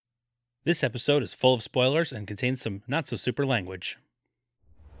This episode is full of spoilers and contains some not-so-super language.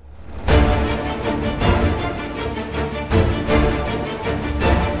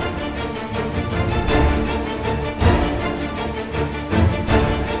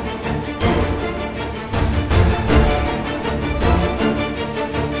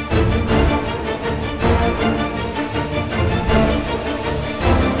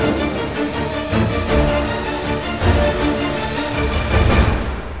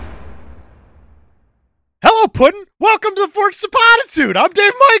 Puddin', welcome to the Forks of Potitude. I'm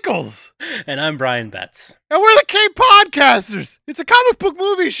Dave Michaels. And I'm Brian Betts. And we're the K-Podcasters. It's a comic book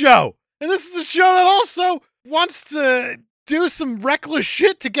movie show. And this is the show that also wants to do some reckless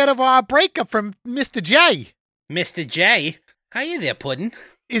shit to get a breakup from Mr. J. Mr. J? How you there, Puddin'?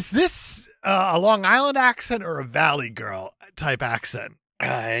 Is this a Long Island accent or a Valley Girl type accent?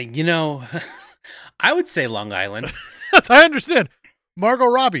 I would say Long Island. Yes, I understand. Margot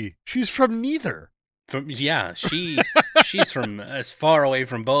Robbie, she's from neither. She's from as far away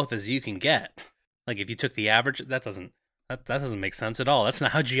from both as you can get. Like if you took the average, that doesn't make sense at all. That's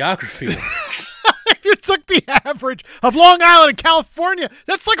not how geography works. If you took the average of Long Island and California,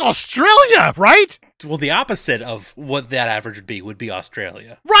 that's like Australia, right? Well, the opposite of what that average would be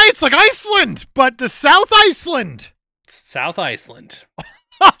Australia. Right, it's like Iceland, but the South Iceland. South Iceland.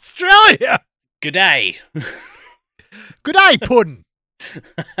 Australia. Good day. Good day, Puddin'.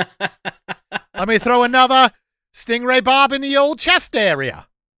 Let me throw another stingray bob in the old chest area.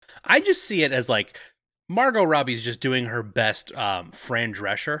 I just see it as like Margot Robbie's just doing her best Fran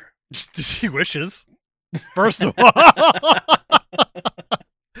Drescher. She wishes. First of all.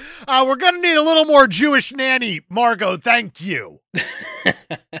 We're going to need a little more Jewish nanny, Margot. Thank you. Do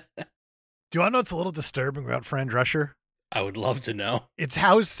you want to know what's a little disturbing about Fran Drescher? I would love to know. It's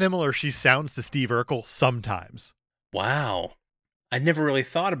how similar she sounds to Steve Urkel sometimes. Wow. I never really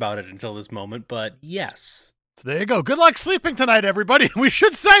thought about it until this moment, but yes. So there you go. Good luck sleeping tonight, everybody. We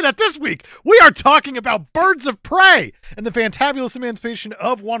should say that this week we are talking about Birds of Prey and the Fantabulous Emancipation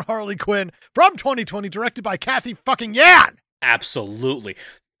of one Harley Quinn from 2020, directed by Kathy fucking Yan. Absolutely.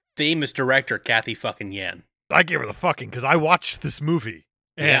 Famous director Kathy fucking Yan. I gave her the fucking because I watched this movie.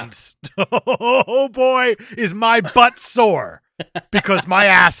 And oh boy, is my butt sore because my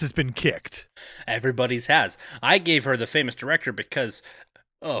ass has been kicked. Everybody's has. I gave her the famous director because,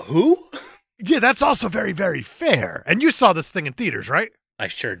 who? Yeah, that's also very, very fair. And you saw this thing in theaters, right? I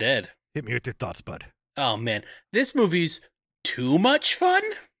sure did. Hit me with your thoughts, bud. Oh man, this movie's too much fun?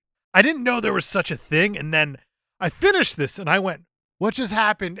 I didn't know there was such a thing, and then I finished this and I went, what just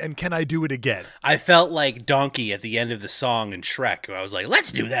happened, and can I do it again? I felt like Donkey at the end of the song in Shrek. I was like,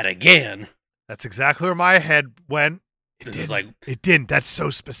 let's do that again. That's exactly where my head went. It didn't. That's so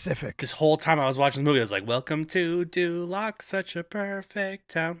specific. This whole time I was watching the movie, I was like, welcome to Duloc, such a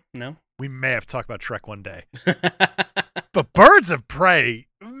perfect town. No? We may have talked about Shrek one day. But Birds of Prey,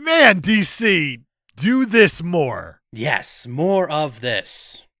 man, DC, do this more. Yes, more of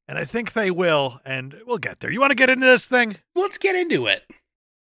this. And I think they will, and we'll get there. You want to get into this thing? Let's get into it.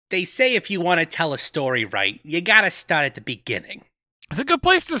 They say if you want to tell a story right, you gotta start at the beginning. It's a good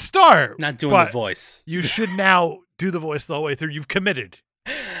place to start. Not doing the voice. You should now do the voice the whole way through. You've committed.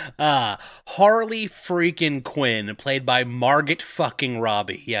 Harley freaking Quinn, played by Margot fucking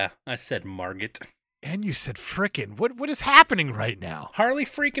Robbie. Yeah, I said Margot. And you said frickin'. What is happening right now? Harley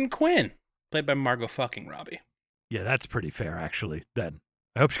freaking Quinn, played by Margot fucking Robbie. Yeah, that's pretty fair, actually, then.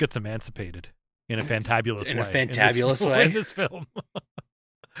 I hope she gets emancipated in a fantabulous way. In a fantabulous way. In this film.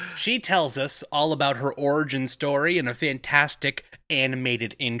 She tells us all about her origin story in a fantastic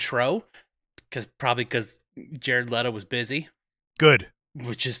animated intro. Probably because Jared Leto was busy. Good.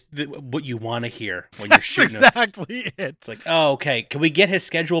 Which is what you want to hear when you're shooting. That's exactly it. It's like, oh, okay. Can we get his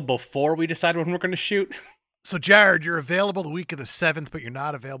schedule before we decide when we're going to shoot? So, Jared, you're available the week of the 7th, but you're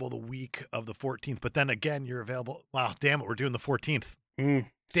not available the week of the 14th. But then again, you're available. Wow, damn it. We're doing the 14th.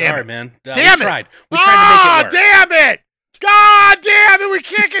 Sorry, man. Damn we it. tried. We tried to make it work. Damn it. God damn it. We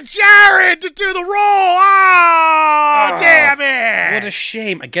can't get Jared to do the role. Oh, damn it. What a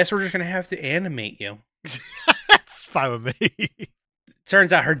shame. I guess we're just going to have to animate you. That's fine with me.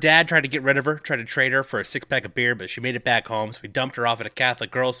 Turns out her dad tried to get rid of her, tried to trade her for a 6-pack of beer, but she made it back home, so we dumped her off at a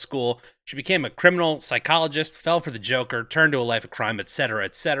Catholic girls' school. She became a criminal psychologist, fell for the Joker, turned to a life of crime, etc.,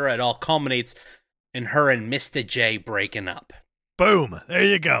 etc. It all culminates in her and Mr. J breaking up. Boom. There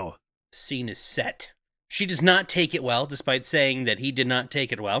you go. Scene is set. She does not take it well, despite saying that he did not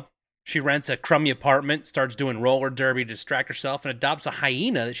take it well. She rents a crummy apartment, starts doing roller derby to distract herself, and adopts a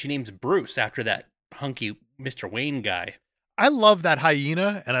hyena that she names Bruce after that hunky Mr. Wayne guy. I love that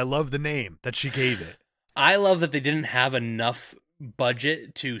hyena, and I love the name that she gave it. I love that they didn't have enough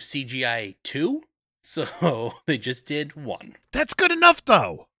budget to CGI 2, so they just did 1. That's good enough,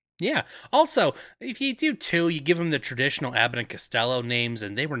 though. Yeah. Also, if you do 2, you give them the traditional Abbott and Costello names,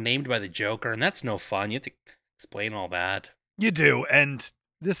 and they were named by the Joker, and that's no fun. You have to explain all that. You do, and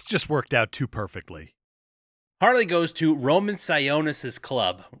this just worked out too perfectly. Harley goes to Roman Sionis'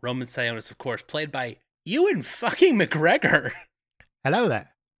 club. Roman Sionis, of course, played by Ewan fucking McGregor. Hello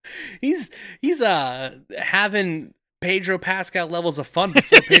there. He's having Pedro Pascal levels of fun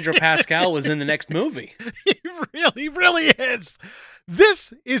before Pedro Pascal was in the next movie. He really is.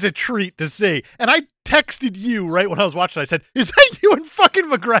 This is a treat to see. And I texted you right when I was watching. I said, is that Ewan fucking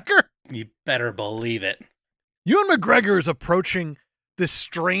McGregor? You better believe it. Ewan McGregor is approaching this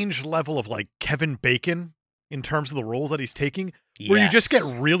strange level of like Kevin Bacon in terms of the roles that he's taking, where you just get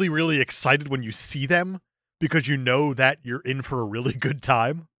really, really excited when you see them because you know that you're in for a really good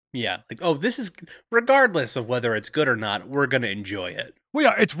time. Yeah. Like, oh, this is, regardless of whether it's good or not, we're going to enjoy it.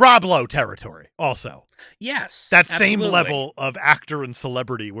 It's Rob Lowe territory also. Yes. That absolutely. same level of actor and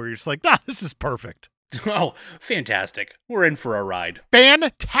celebrity where you're just like, this is perfect. Oh, fantastic. We're in for a ride.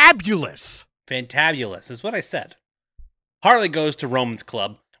 Fantabulous. Fantabulous is what I said. Harley goes to Roman's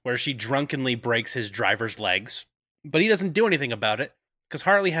club, where she drunkenly breaks his driver's legs, but he doesn't do anything about it, because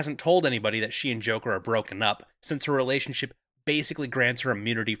Harley hasn't told anybody that she and Joker are broken up, since her relationship basically grants her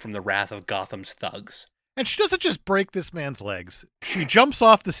immunity from the wrath of Gotham's thugs. And she doesn't just break this man's legs. She jumps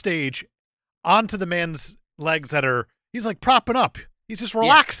off the stage onto the man's legs he's like propping up. He's just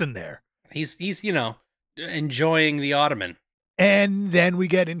relaxing there. He's enjoying the ottoman. And then we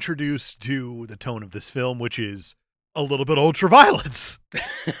get introduced to the tone of this film, which is a little bit ultra-violence.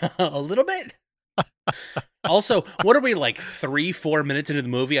 A little bit? Also, what are we, like 3-4 minutes into the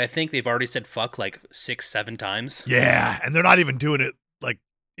movie? I think they've already said fuck like 6-7 times. Yeah, and they're not even doing it like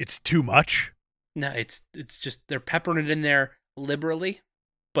it's too much. No, it's just they're peppering it in there liberally,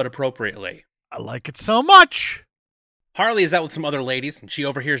 but appropriately. I like it so much. Harley is out with some other ladies, and she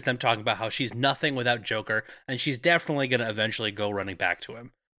overhears them talking about how she's nothing without Joker, and she's definitely going to eventually go running back to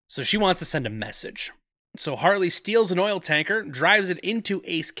him. So she wants to send a message. So Harley steals an oil tanker, drives it into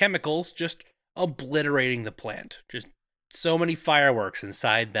Ace Chemicals, just obliterating the plant. Just so many fireworks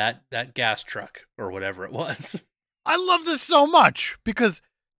inside that gas truck, or whatever it was. I love this so much, because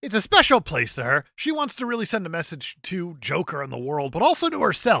it's a special place to her. She wants to really send a message to Joker and the world, but also to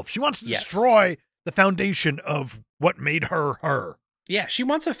herself. She wants to destroy the foundation of what made her her. Yeah, she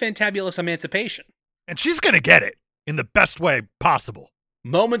wants a fantabulous emancipation. And she's going to get it in the best way possible.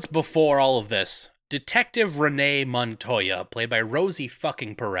 Moments before all of this, Detective Renee Montoya, played by Rosie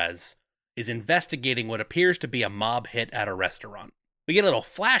fucking Perez, is investigating what appears to be a mob hit at a restaurant. We get a little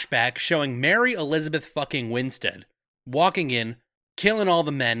flashback showing Mary Elizabeth fucking Winstead walking in, killing all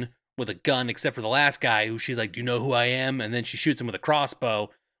the men with a gun except for the last guy who she's like, do you know who I am? And then she shoots him with a crossbow,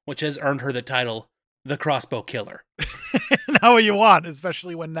 which has earned her the title, the Crossbow Killer. Not what you want,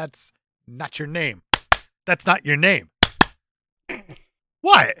 especially when that's not your name. That's not your name.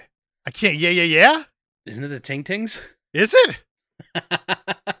 What? I can't yeah? Isn't it the Ting Tings? Is it?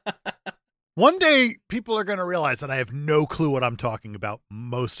 One day, people are going to realize that I have no clue what I'm talking about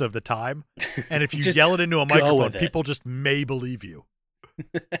most of the time. And if you yell it into a microphone, people just may believe you.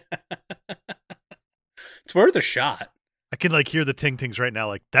 It's worth a shot. I can hear the Ting Tings right now.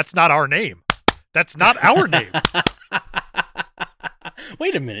 Like, that's not our name. That's not our name.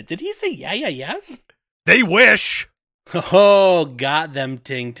 Wait a minute. Did he say yes? They wish. Oh, got them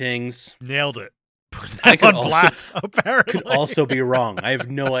Ting Tings. Nailed it. I could on blast, apparently. Could also be wrong. I have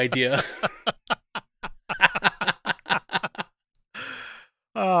no idea.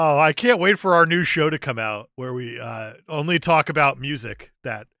 Oh, I can't wait for our new show to come out where we only talk about music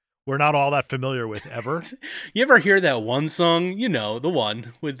that we're not all that familiar with ever. You ever hear that one song? You know, the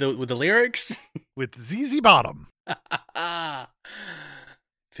one with the lyrics? With ZZ Bottom.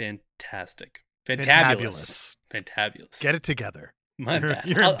 Fantastic. Fantabulous. Get it together. My bad.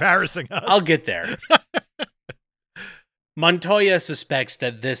 You're embarrassing us. I'll get there. Montoya suspects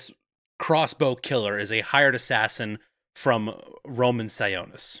that this crossbow killer is a hired assassin from Roman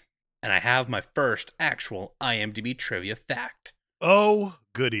Sionis. And I have my first actual IMDb trivia fact. Oh,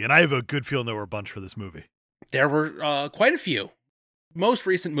 goody. And I have a good feeling there were a bunch for this movie. There were quite a few. Most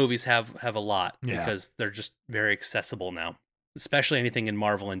recent movies have a lot because they're just very accessible now, especially anything in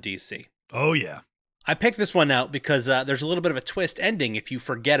Marvel and DC. Oh, yeah. I picked this one out because there's a little bit of a twist ending if you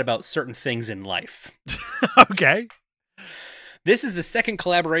forget about certain things in life. Okay. This is the second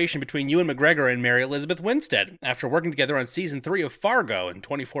collaboration between Ewan McGregor and Mary Elizabeth Winstead after working together on season 3 of Fargo in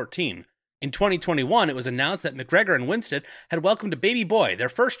 2014. In 2021, it was announced that McGregor and Winstead had welcomed a baby boy, their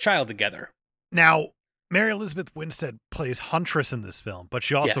first child together. Now, Mary Elizabeth Winstead plays Huntress in this film, but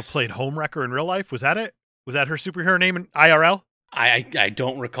she also Yes. played Homewrecker in real life. Was that it? Was that her superhero name in IRL? I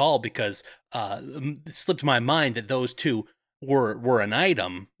don't recall because it slipped my mind that those two were an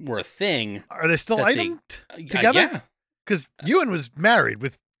item, were a thing. Are they still That itemed together? Yeah. Because Ewan was married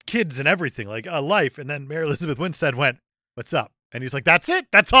with kids and everything, like a life, and then Mary Elizabeth Winstead went, "What's up?" And he's like, "That's it.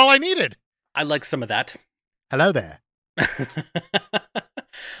 That's all I needed." I like some of that. Hello there.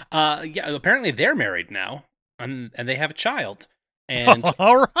 Yeah, apparently they're married now, and they have a child. And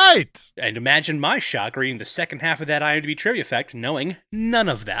All right. and imagine my shock reading the second half of that IMDb trivia fact, knowing none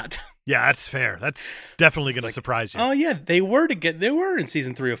of that. Yeah, that's fair. That's definitely going to like, surprise you. Oh yeah, they were in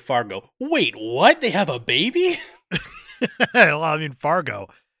season 3 of Fargo. Wait, what? They have a baby? Well, I mean, Fargo,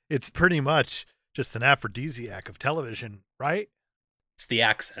 it's pretty much just an aphrodisiac of television, right? It's the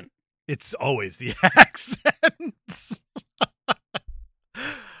accent. It's always the accents.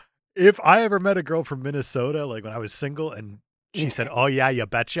 If I ever met a girl from Minnesota, like when I was single, and she said, "Oh yeah, you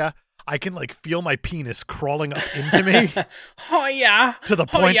betcha," I can like feel my penis crawling up into me Oh yeah. to the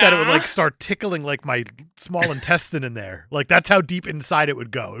Oh, point that it would yeah. like start tickling like my small intestine in there. Like that's how deep inside it would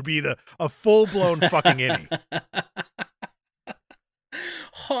go. It'd be a full blown fucking innie.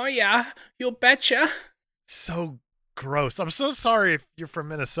 Oh yeah, you betcha. So gross. I'm so sorry if you're from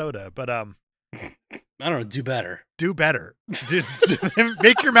Minnesota, but I don't know, do better. do better. Just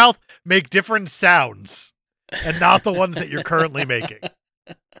make your mouth make different sounds and not the ones that you're currently making.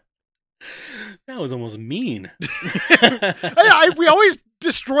 That was almost mean. We always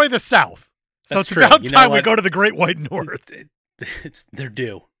destroy the South. So That's it's true. about You know time we what? go to the Great White North. They're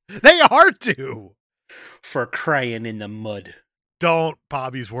due They are due. for crying in the mud. Don't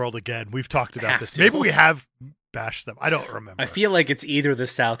Bobby's World again. We've talked about Have this. to. Maybe we have bashed them. I don't remember. I feel like it's either the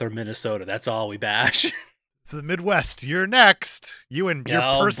South or Minnesota. That's all we bash. It's the Midwest. You're next. You and your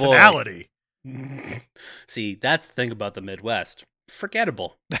Oh, boy. personality. See, that's the thing about the Midwest.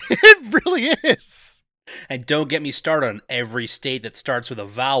 Forgettable. It really is. And don't get me started on every state that starts with a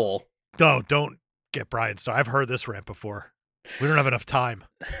vowel. No, don't get Brian started. I've heard this rant before. We don't have enough time.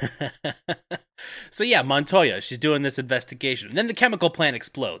 So yeah, Montoya, she's doing this investigation. And then the chemical plant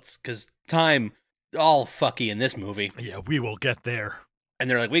explodes, because time all fucky in this movie. Yeah, we will get there. And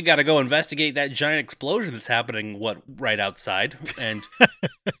they're like, we gotta go investigate that giant explosion that's happening, right outside. And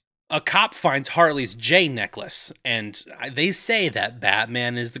a cop finds Harley's J necklace. And they say that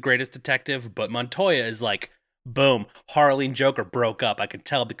Batman is the greatest detective, but Montoya is like, boom, Harley and Joker broke up. I can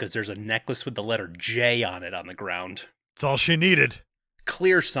tell because there's a necklace with the letter J on it on the ground. It's all she needed.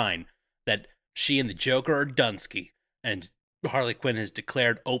 Clear sign that she and the Joker are Dunsky, and Harley Quinn has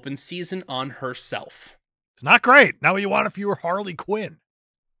declared open season on herself. It's not great. Now what you want if you were Harley Quinn.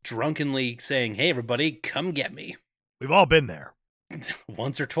 Drunkenly saying, hey everybody, come get me. We've all been there.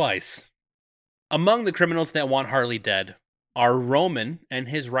 Once or twice. Among the criminals that want Harley dead are Roman and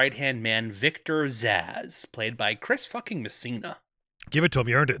his right-hand man Victor Zaz, played by Chris fucking Messina. Give it to him.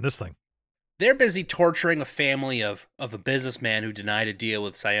 You earned it in this thing. They're busy torturing a family of a businessman who denied a deal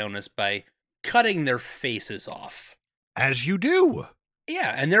with Sionis by cutting their faces off. As you do.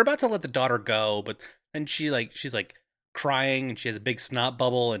 Yeah, and they're about to let the daughter go, but then she's like crying and she has a big snot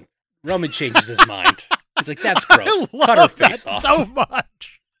bubble, and Roman changes his mind. He's like, that's gross. I Cut her love face that off. so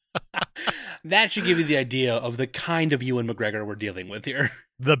much. That should give you the idea of the kind of Ewan McGregor we're dealing with here.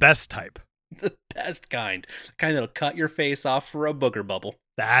 The best type. The best kind. The kind that'll cut your face off for a booger bubble.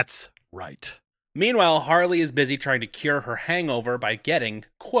 That's right. Meanwhile, Harley is busy trying to cure her hangover by getting,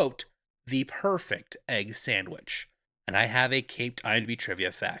 quote, the perfect egg sandwich. And I have a caped IMDb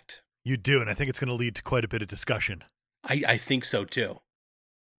trivia fact. You do, and I think it's going to lead to quite a bit of discussion. I think so too.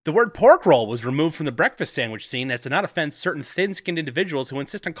 The word pork roll was removed from the breakfast sandwich scene as to not offend certain thin-skinned individuals who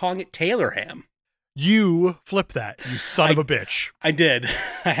insist on calling it Taylor ham. You flip that, you son of a bitch. I did.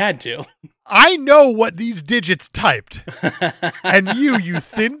 I had to. I know what these digits typed. And you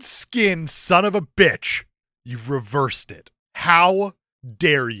thin-skinned son of a bitch, you've reversed it. How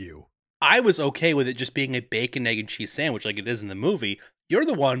dare you? I was okay with it just being a bacon, egg, and cheese sandwich like it is in the movie. You're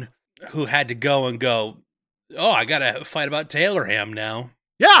the one who had to go, oh, I gotta fight about Taylor ham now.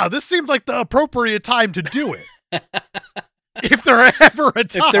 Yeah, this seems like the appropriate time to do it. If there ever a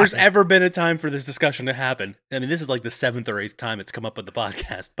time. If there's ever been a time for this discussion to happen, I mean, this is like the 7th or 8th time it's come up with the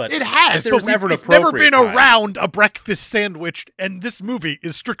podcast, but it has. if there's But ever an we've never appropriate been time, around a breakfast sandwich, and this movie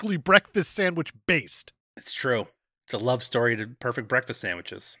is strictly breakfast sandwich based. It's true. It's a love story to perfect breakfast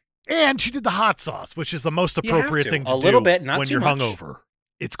sandwiches. And she did the hot sauce, which is the most You have appropriate to. thing to A do little bit, not when too you're much. hungover.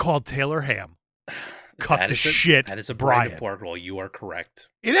 It's called Taylor ham. Cut That the is a- shit, That is a brand Brian. of pork roll. You are correct.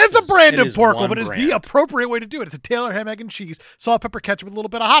 It is a brand It of is pork roll, one but it's brand. the appropriate way to do it. It's a Taylor ham, egg, and cheese, salt, pepper, ketchup with a little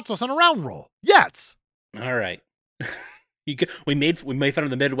bit of hot sauce on a round roll. Yes. All right. We made fun of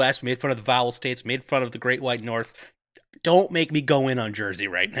the Midwest. We made fun of the vowel states. We made fun of the Great White North. Don't make me go in on Jersey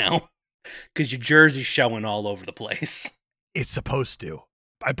right now, because your Jersey's showing all over the place. It's supposed to.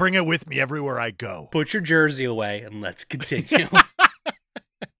 I bring it with me everywhere I go. Put your Jersey away and let's continue.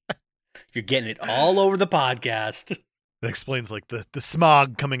 You're getting it all over the podcast. That explains like the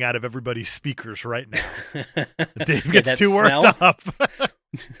smog coming out of everybody's speakers right now. Dave gets too worked up.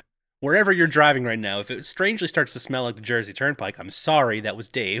 Wherever you're driving right now, if it strangely starts to smell like the Jersey Turnpike, I'm sorry, that was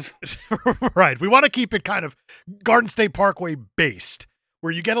Dave. Right. We want to keep it kind of Garden State Parkway based,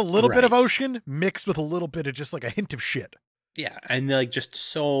 where you get a little bit of ocean mixed with a little bit of just like a hint of shit. Yeah, and like just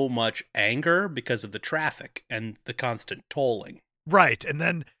so much anger because of the traffic and the constant tolling. Right. And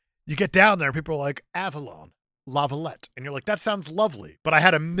then you get down there and people are like, Avalon, Lavalette. And you're like, that sounds lovely, but I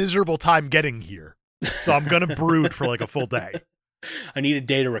had a miserable time getting here. So I'm going to brood for like a full day. I need a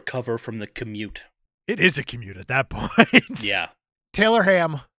day to recover from the commute. It is a commute at that point. Yeah. Taylor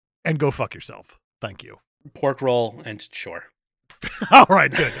ham and go fuck yourself. Thank you. Pork roll and sure. All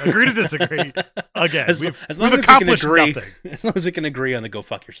right, good. Agree to disagree. Again, we've accomplished nothing. As long as we can agree on the go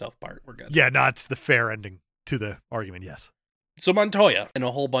fuck yourself part, we're good. Yeah, no, it's the fair ending to the argument, yes. So Montoya and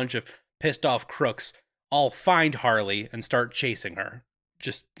a whole bunch of pissed off crooks all find Harley and start chasing her.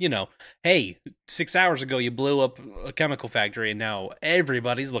 Just, hey, 6 hours ago you blew up a chemical factory and now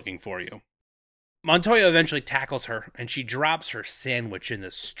everybody's looking for you. Montoya eventually tackles her and she drops her sandwich in the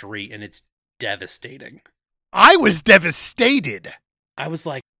street and it's devastating. I was devastated. I was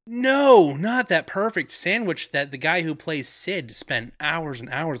like, no, not that perfect sandwich that the guy who plays Sid spent hours and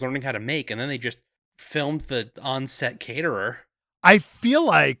hours learning how to make, and then they just filmed the on-set caterer. I feel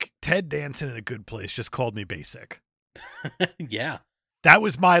like Ted Danson in A Good Place just called me basic. Yeah. That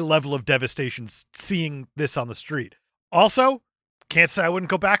was my level of devastation seeing this on the street. Also, can't say I wouldn't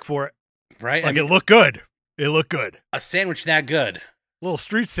go back for it. Right? Like, it looked good. It looked good. A sandwich that good. A little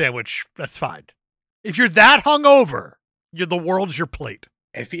street sandwich, that's fine. If you're that hungover, the world's your plate.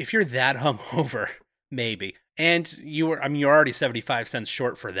 If you're that hungover, maybe. And you're already 75 cents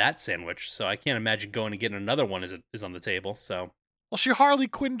short for that sandwich, so I can't imagine going and getting another one as it is on the table, so. Well, she Harley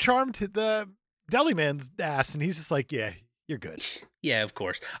Quinn charmed the deli man's ass, and he's just like, yeah, you're good. Yeah, of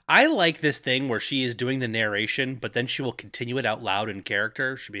course. I like this thing where she is doing the narration, but then she will continue it out loud in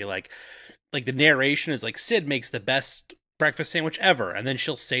character. She'll be like the narration is like, Sid makes the best breakfast sandwich ever. And then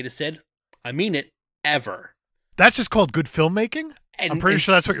she'll say to Sid, I mean it, ever. That's just called good filmmaking? I'm pretty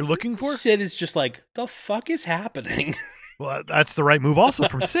sure that's what you're looking for. Sid is just like, the fuck is happening? Well, that's the right move also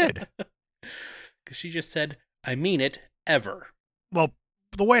from Sid. Because she just said, I mean it, ever. Well,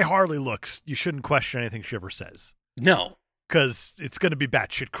 the way Harley looks, you shouldn't question anything she ever says. No. Because it's going to be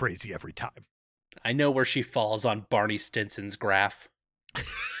batshit crazy every time. I know where she falls on Barney Stinson's graph.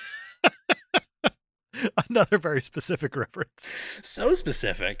 Another very specific reference. So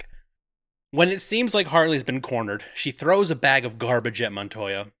specific. When it seems like Harley's been cornered, she throws a bag of garbage at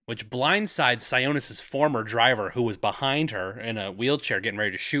Montoya, which blindsides Sionis' former driver who was behind her in a wheelchair getting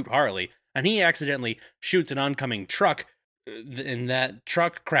ready to shoot Harley, and he accidentally shoots an oncoming truck, and that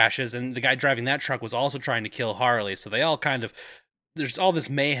truck crashes, and the guy driving that truck was also trying to kill Harley, so they all there's all this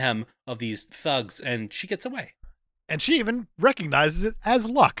mayhem of these thugs, and she gets away. And she even recognizes it as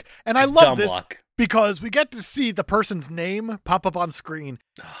luck. And I love this luck. Because we get to see the person's name pop up on screen.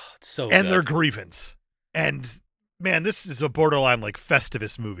 Oh, it's so and good. Their grievance. And man, this is a borderline like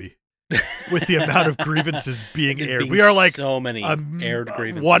Festivus movie with the amount of grievances being aired. We are like so many aired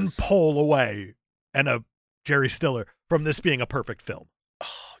grievances. One poll away and a Jerry Stiller from this being a perfect film.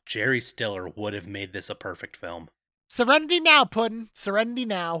 Oh, Jerry Stiller would have made this a perfect film. Serenity now, Puddin'. Serenity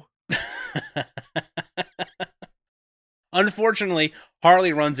now. Unfortunately,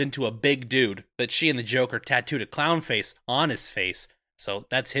 Harley runs into a big dude that she and the Joker tattooed a clown face on his face, so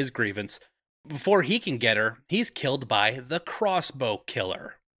that's his grievance. Before he can get her, he's killed by the Crossbow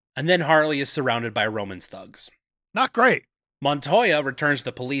Killer. And then Harley is surrounded by Roman's thugs. Not great. Montoya returns to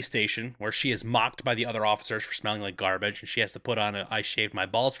the police station, where she is mocked by the other officers for smelling like garbage, and she has to put on a I shaved my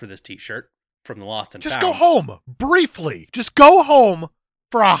balls for this t-shirt from the Lost and Just Found. go home, briefly. Just go home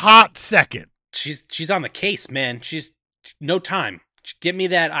for a hot second. She's on the case, man. She's no time. Give me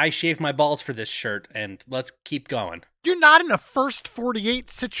that I shaved my balls for this shirt, and let's keep going. You're not in a first 48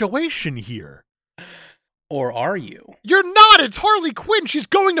 situation here. Or are you? You're not. It's Harley Quinn. She's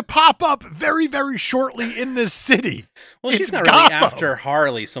going to pop up very, very shortly in this city. Well, she's not really after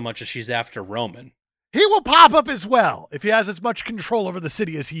Harley so much as she's after Roman. He will pop up as well if he has as much control over the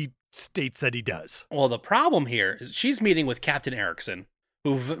city as he states that he does. Well, the problem here is she's meeting with Captain Erickson,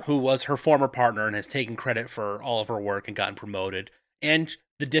 who was her former partner and has taken credit for all of her work and gotten promoted. And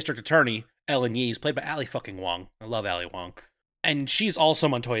the district attorney Ellen Yee, who's played by Ali fucking Wong. I love Ali Wong. And she's also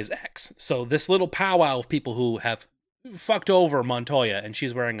Montoya's ex. So this little powwow of people who have fucked over Montoya, and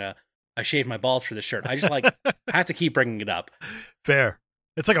she's wearing I shaved my balls for this shirt. I just I have to keep bringing it up. Fair.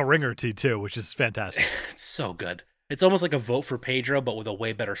 It's like a ringer tee too, which is fantastic. It's so good. It's almost like a vote for Pedro, but with a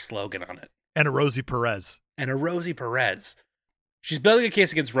way better slogan on it. And a Rosie Perez. She's building a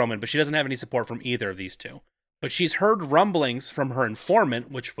case against Roman, but she doesn't have any support from either of these two. But she's heard rumblings from her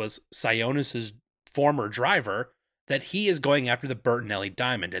informant, which was Sionis' former driver, that he is going after the Bertinelli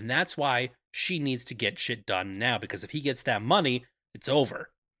diamond. And that's why she needs to get shit done now, because if he gets that money, it's over.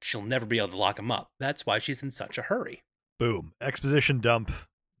 She'll never be able to lock him up. That's why she's in such a hurry. Boom. Exposition dump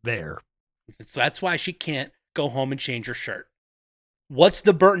there. That's why she can't go home and change her shirt. What's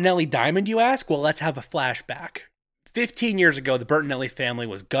the Bertinelli diamond, you ask? Well, let's have a flashback. 15 years ago, the Bertinelli family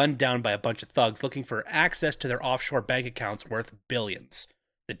was gunned down by a bunch of thugs looking for access to their offshore bank accounts worth billions.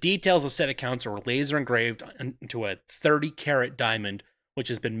 The details of said accounts are laser engraved into a 30-carat diamond, which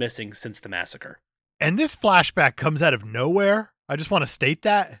has been missing since the massacre. And this flashback comes out of nowhere. I just want to state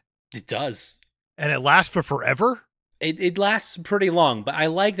that. It does. And it lasts for forever? It lasts pretty long, but I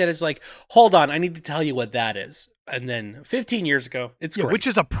like that it's like, hold on, I need to tell you what that is. And then 15 years ago, it's great. Which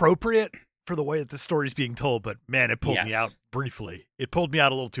is appropriate for the way that the story's being told, but man, it pulled me out briefly. It pulled me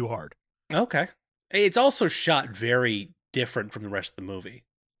out a little too hard. Okay. It's also shot very different from the rest of the movie,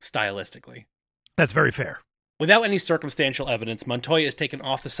 stylistically. That's very fair. Without any circumstantial evidence, Montoya is taken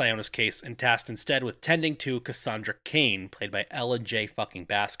off the Sionis case and tasked instead with tending to Cassandra Cain, played by Ella J. fucking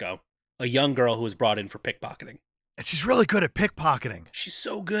Basco, a young girl who was brought in for pickpocketing. And she's really good at pickpocketing. She's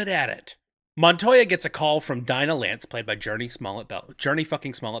so good at it. Montoya gets a call from Dinah Lance, played by Journey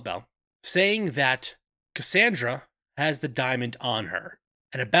fucking Smollett Bell, saying that Cassandra has the diamond on her.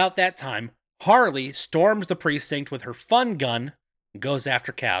 And about that time, Harley storms the precinct with her fun gun and goes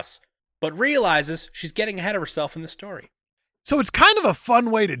after Cass, but realizes she's getting ahead of herself in the story. So it's kind of a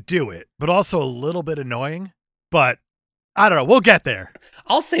fun way to do it, but also a little bit annoying. But I don't know. We'll get there.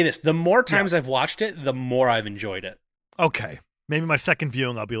 I'll say this. The more times I've watched it, the more I've enjoyed it. Okay. Maybe my second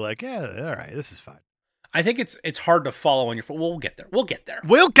viewing, I'll be like, yeah, all right, this is fine. I think it's hard to follow on your phone. We'll get there. We'll get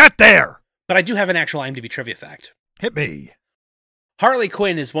there. But I do have an actual IMDb trivia fact. Hit me. Harley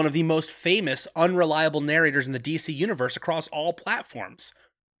Quinn is one of the most famous, unreliable narrators in the DC universe across all platforms.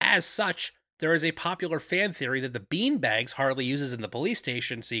 As such, there is a popular fan theory that the beanbags Harley uses in the police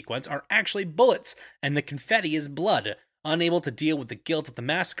station sequence are actually bullets, and the confetti is blood. Unable to deal with the guilt of the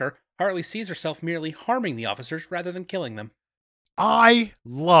massacre, Harley sees herself merely harming the officers rather than killing them. I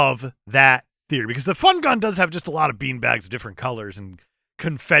love that theory, because the fun gun does have just a lot of beanbags of different colors and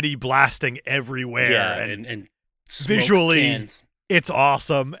confetti blasting everywhere. Yeah, and visually, cans. It's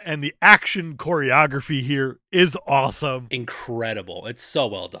awesome. And the action choreography here is awesome. Incredible. It's so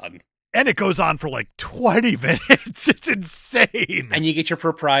well done. And it goes on for like 20 minutes. It's insane. And you get your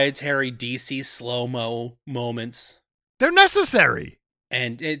proprietary DC slow-mo moments. They're necessary.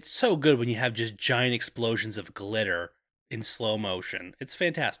 And it's so good when you have just giant explosions of glitter in slow motion. It's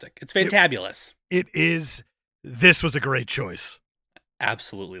fantastic. It's fantabulous. It is. This was a great choice.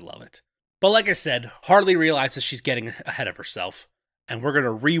 Absolutely love it. But like I said, Harley realizes she's getting ahead of herself. And we're going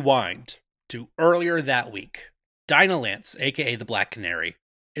to rewind to earlier that week. Dinah Lance, a.k.a. the Black Canary,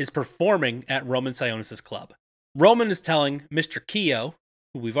 is performing at Roman Sionis' club. Roman is telling Mr. Keogh,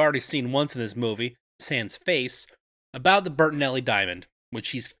 who we've already seen once in this movie, sans face, about the Bertinelli diamond,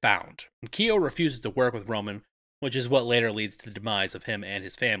 which he's found. And Keogh refuses to work with Roman, which is what later leads to the demise of him and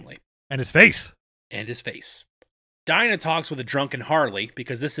his family. And his face. Dinah talks with a drunken Harley,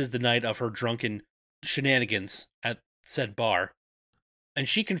 because this is the night of her drunken shenanigans at said bar. And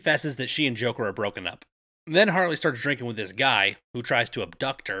she confesses that she and Joker are broken up. Then Harley starts drinking with this guy who tries to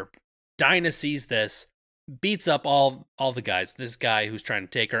abduct her. Dinah sees this, beats up all the guys. This guy who's trying to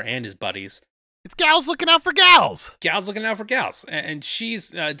take her and his buddies. It's gals looking out for gals. And she's,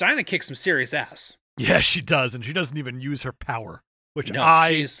 Dinah kicks some serious ass. Yeah, she does. And she doesn't even use her power, which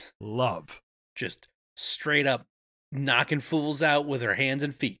I love. Just straight up knocking fools out with her hands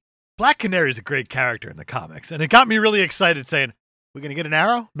and feet. Black Canary is a great character in the comics. And it got me really excited saying, we're going to get an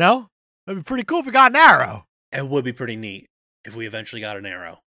arrow? No? That'd be pretty cool if we got an arrow. It would be pretty neat if we eventually got an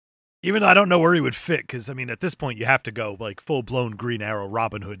arrow. Even though I don't know where he would fit, because, I mean, at this point, you have to go, like, full-blown Green Arrow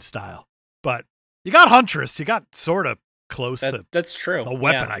Robin Hood style. But you got Huntress. You got sort of close to that's true. A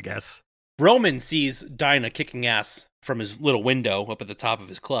weapon, I guess. Roman sees Dinah kicking ass from his little window up at the top of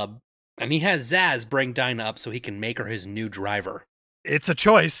his club, and he has Zaz bring Dinah up so he can make her his new driver. It's a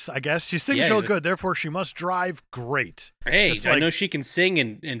choice, I guess. She sings real good, therefore she must drive great. Hey, I know she can sing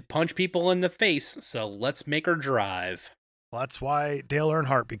and punch people in the face, so let's make her drive. Well, that's why Dale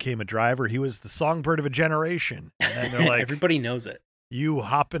Earnhardt became a driver. He was the songbird of a generation. And then they're like, everybody knows it. You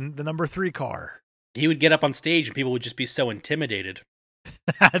hop in the number 3 car. He would get up on stage and people would just be so intimidated.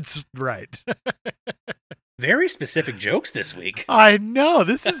 That's right. Very specific jokes this week. I know.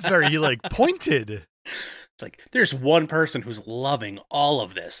 This is very, pointed. It's like, there's one person who's loving all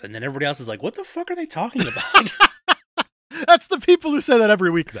of this, and then everybody else is like, what the fuck are they talking about? That's the people who say that every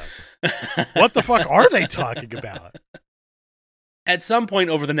week, though. What the fuck are they talking about? At some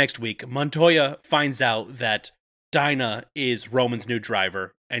point over the next week, Montoya finds out that Dinah is Roman's new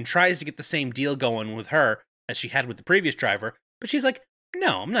driver and tries to get the same deal going with her as she had with the previous driver, but she's like,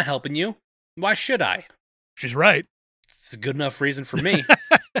 no, I'm not helping you. Why should I? She's right. It's a good enough reason for me.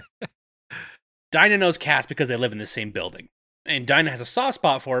 Dinah knows Cass because they live in the same building. And Dinah has a soft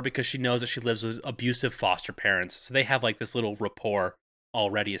spot for her because she knows that she lives with abusive foster parents, so they have this little rapport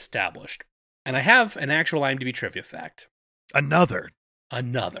already established. And I have an actual IMDb trivia fact. Another.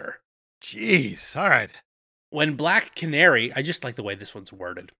 Jeez, all right. When Black Canary, I just like the way this one's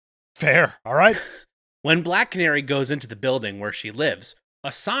worded. Fair, all right. When Black Canary goes into the building where she lives,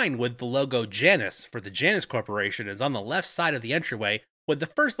 a sign with the logo Janus for the Janus Corporation is on the left side of the entryway, with the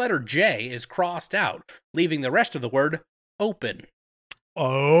first letter J is crossed out, leaving the rest of the word open.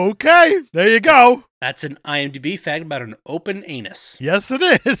 Okay, there you go. That's an IMDb fact about an open anus. Yes, it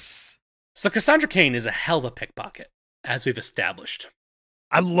is. So Cassandra Cain is a hell of a pickpocket, as we've established.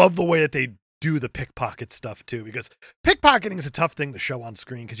 I love the way that they do the pickpocket stuff, too, because pickpocketing is a tough thing to show on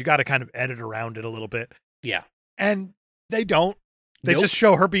screen because you got to kind of edit around it a little bit. Yeah. And they don't. They just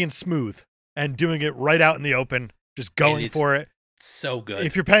show her being smooth and doing it right out in the open, just going for it. So good.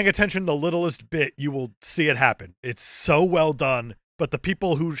 If you're paying attention the littlest bit, you will see it happen. It's so well done, but the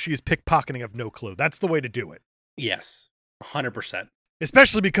people who she's pickpocketing have no clue. That's the way to do it. Yes, 100%.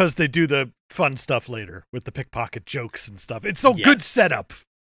 Especially because they do the fun stuff later with the pickpocket jokes and stuff. It's so good setup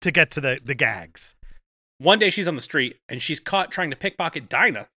to get to the gags. One day she's on the street and she's caught trying to pickpocket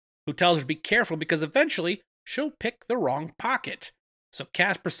Dinah, who tells her to be careful because eventually she'll pick the wrong pocket. So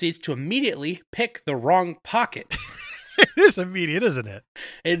Cass proceeds to immediately pick the wrong pocket. It is immediate, isn't it?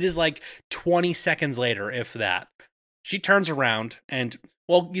 It is 20 seconds later, if that. She turns around and,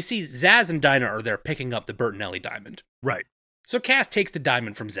 you see Zaz and Dinah are there picking up the Bertinelli diamond. Right. So Cass takes the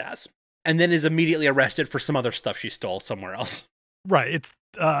diamond from Zaz and then is immediately arrested for some other stuff she stole somewhere else. Right. It's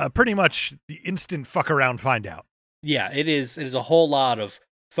pretty much the instant fuck around find out. Yeah, it is. It is a whole lot of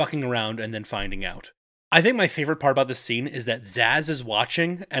fucking around and then finding out. I think my favorite part about this scene is that Zaz is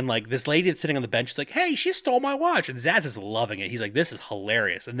watching and this lady that's sitting on the bench is like, hey, she stole my watch. And Zaz is loving it. He's like, this is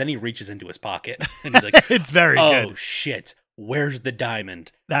hilarious. And then he reaches into his pocket and he's like, it's very good. Oh shit, where's the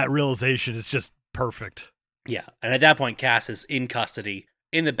diamond? That realization is just perfect. Yeah. And at that point, Cass is in custody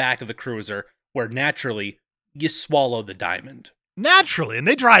in the back of the cruiser where naturally you swallow the diamond. Naturally. And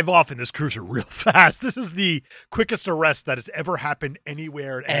they drive off in this cruiser real fast. This is the quickest arrest that has ever happened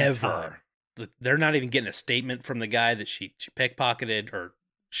anywhere. Ever. They're not even getting a statement from the guy that she pickpocketed or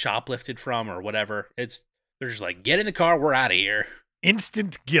shoplifted from or whatever. They're just like, get in the car, we're out of here.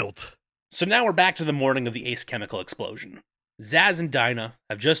 Instant guilt. So now we're back to the morning of the Ace chemical explosion. Zaz and Dinah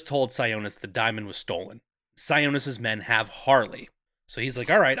have just told Sionis the diamond was stolen. Sionis' men have Harley. So he's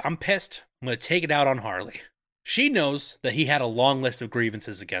like, all right, I'm pissed. I'm going to take it out on Harley. She knows that he had a long list of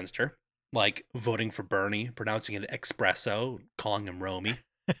grievances against her, like voting for Bernie, pronouncing it espresso, calling him Romy.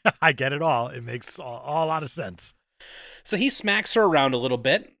 I get it all. It makes a lot of sense. So he smacks her around a little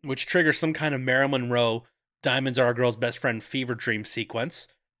bit, which triggers some kind of Marilyn Monroe, Diamonds Are a Girl's Best Friend fever dream sequence.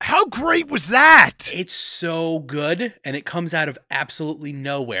 How great was that? It's so good, and it comes out of absolutely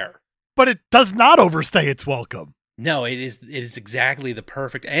nowhere. But it does not overstay its welcome. No, it is exactly the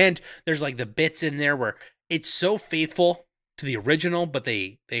perfect, and there's the bits in there where it's so faithful to the original, but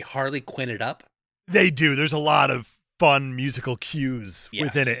they Harley Quinn it up. They do. There's a lot of fun musical cues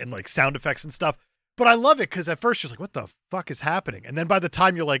within it and sound effects and stuff. But I love it because at first you're like, what the fuck is happening? And then by the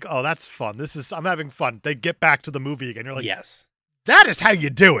time you're like, oh, that's fun. I'm having fun. They get back to the movie again. You're like, yes, that is how you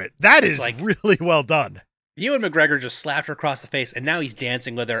do it. That is really well done. Ewan McGregor just slapped her across the face and now he's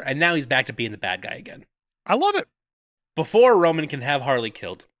dancing with her and now he's back to being the bad guy again. I love it. Before Roman can have Harley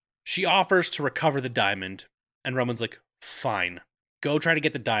killed, she offers to recover the diamond and Roman's like, fine, go try to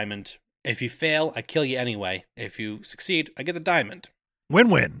get the diamond. If you fail, I kill you anyway. If you succeed, I get the diamond.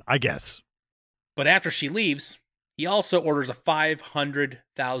 Win-win, I guess. But after she leaves, he also orders a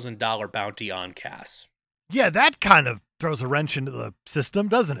 $500,000 bounty on Cass. Yeah, that kind of throws a wrench into the system,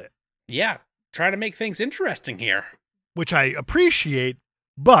 doesn't it? Yeah, trying to make things interesting here. Which I appreciate,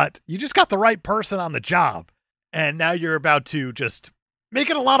 but you just got the right person on the job. And now you're about to just make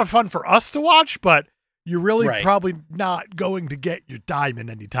it a lot of fun for us to watch, but you're really Right. probably not going to get your diamond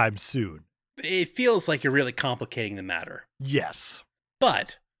anytime soon. It feels like you're really complicating the matter. Yes.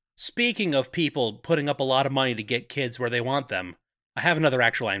 But speaking of people putting up a lot of money to get kids where they want them, I have another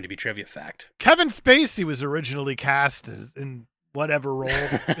actual IMDb trivia fact. Kevin Spacey was originally cast in whatever role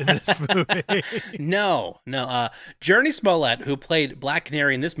in this movie. No. Journey Smollett, who played Black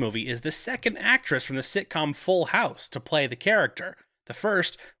Canary in this movie, is the second actress from the sitcom Full House to play the character. The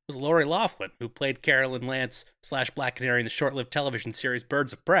first was Lori Loughlin, who played Carolyn Lance / Black Canary in the short-lived television series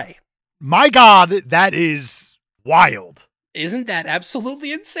Birds of Prey. My God, that is wild. Isn't that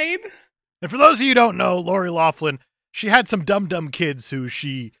absolutely insane? And for those of you who don't know, Lori Loughlin, she had some dumb kids who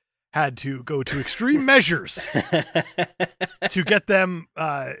she had to go to extreme measures to get them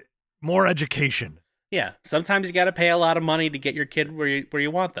more education. Yeah, sometimes you got to pay a lot of money to get your kid where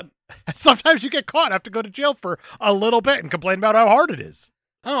you want them. And sometimes you get caught, have to go to jail for a little bit and complain about how hard it is.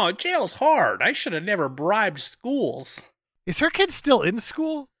 Oh, jail's hard. I should have never bribed schools. Is her kid still in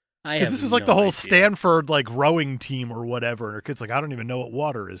school? I have Because this was like no the whole idea. Stanford like rowing team or whatever. And her kid's like, I don't even know what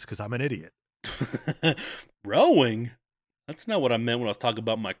water is because I'm an idiot. Rowing? That's not what I meant when I was talking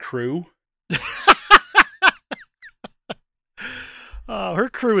about my crew. Her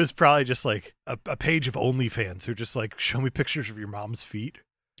crew is probably just like a page of OnlyFans who are just like, show me pictures of your mom's feet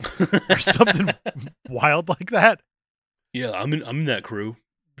or something wild like that. Yeah, I'm in that crew.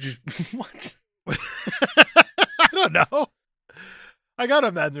 What? I don't know. I gotta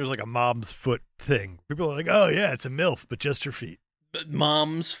imagine there's like a mom's foot thing. People are like, oh yeah, it's a MILF, but just her feet.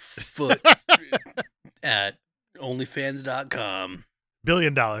 Mom's foot at onlyfans.com. $1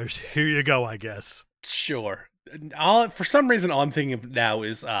 billion. Here you go, I guess. Sure. For some reason, all I'm thinking of now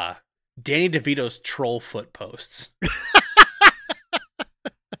is Danny DeVito's troll foot posts.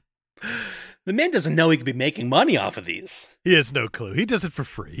 The man doesn't know he could be making money off of these. He has no clue. He does it for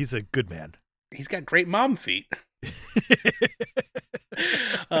free. He's a good man. He's got great mom feet.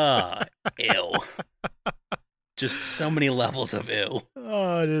 Ew. Just so many levels of ew.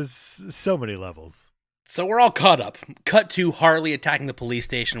 Oh, it is so many levels. So we're all caught up. Cut to Harley attacking the police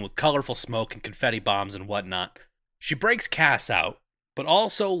station with colorful smoke and confetti bombs and whatnot. She breaks Cass out, but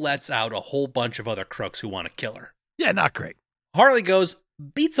also lets out a whole bunch of other crooks who want to kill her. Yeah, not great. Harley goes,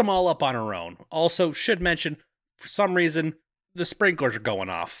 beats them all up on her own. Also, should mention, for some reason, the sprinklers are going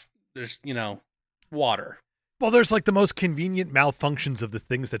off. There's, water. Well, there's like the most convenient malfunctions of the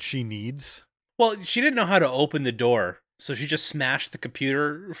things that she needs. Well, she didn't know how to open the door, so she just smashed the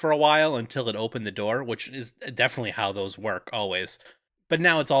computer for a while until it opened the door, which is definitely how those work, always. But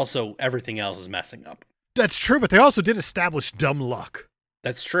now it's also everything else is messing up. That's true, but they also did establish dumb luck.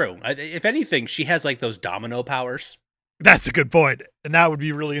 That's true. If anything, she has like those domino powers. That's a good point. And that would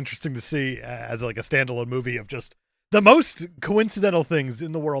be really interesting to see as like a standalone movie of just the most coincidental things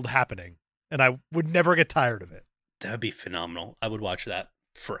in the world happening. And I would never get tired of it. That would be phenomenal. I would watch that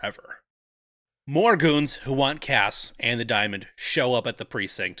forever. More goons who want Cass and the diamond show up at the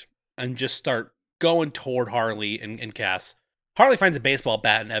precinct and just start going toward Harley and Cass. Harley finds a baseball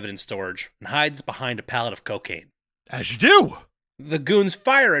bat in evidence storage and hides behind a pallet of cocaine. As you do. The goons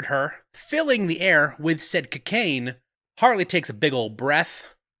fire at her, filling the air with said cocaine. Harley takes a big old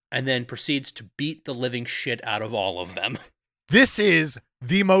breath and then proceeds to beat the living shit out of all of them. This is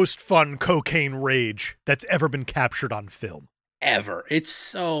the most fun cocaine rage that's ever been captured on film. Ever. It's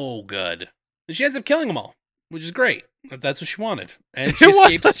so good. And she ends up killing them all, which is great. That's what she wanted. And she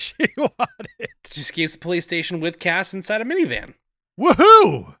escapes. She wanted. She escapes the police station with Cass inside a minivan.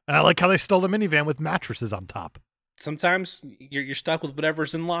 Woohoo! And I like how they stole the minivan with mattresses on top. Sometimes you're stuck with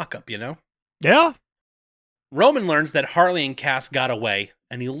whatever's in lockup, Yeah? Roman learns that Harley and Cass got away,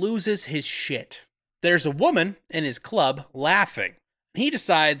 and he loses his shit. There's a woman in his club laughing. He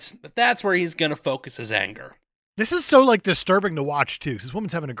decides that that's where he's going to focus his anger. This is so like disturbing to watch too, because this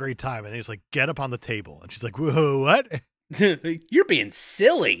woman's having a great time, and he's like, "Get up on the table," and she's like, "Whoa, what?" You're being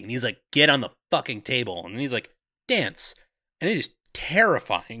silly. And he's like, "Get on the fucking table." And he's like, "Dance." And it is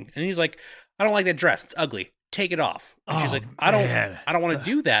terrifying. And he's like, "I don't like that dress. It's ugly. Take it off." And she's like, I don't want to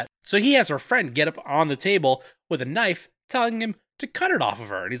do that. So he has her friend get up on the table with a knife, telling him to cut it off of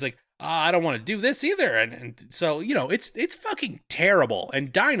her. And he's like, I don't want to do this either. And so, it's fucking terrible.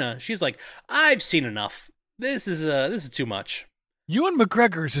 And Dinah, she's like, I've seen enough. This is too much. Ewan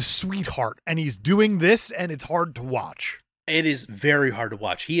McGregor is a sweetheart, and he's doing this, and it's hard to watch. It is very hard to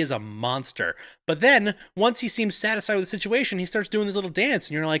watch. He is a monster. But then, once he seems satisfied with the situation, he starts doing this little dance,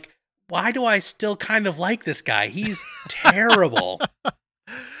 and you're like, why do I still kind of like this guy? He's terrible.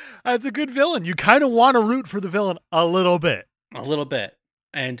 That's a good villain. You kind of want to root for the villain a little bit. A little bit.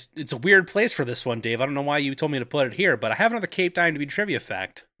 And it's a weird place for this one, Dave. I don't know why you told me to put it here, but I have another Cape IMDb trivia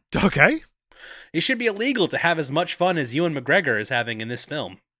fact. Okay. It should be illegal to have as much fun as Ewan McGregor is having in this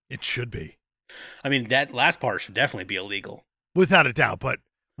film. It should be. I mean, that last part should definitely be illegal. Without a doubt. But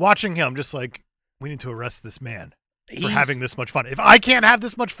watching him, just like, we need to arrest this man for having this much fun. If I can't have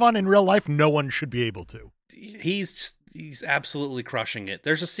this much fun in real life, no one should be able to. He's absolutely crushing it.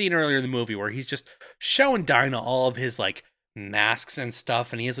 There's a scene earlier in the movie where he's just showing Dinah all of his like masks and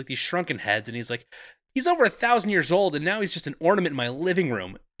stuff, and he has like these shrunken heads, and he's like, he's over 1,000 years old, and now he's just an ornament in my living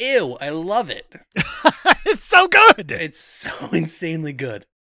room. Ew, I love it. It's so good. It's so insanely good.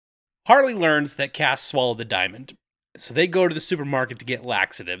 Harley learns that Cass swallowed the diamond, so they go to the supermarket to get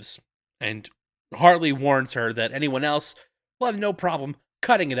laxatives, and Harley warns her that anyone else will have no problem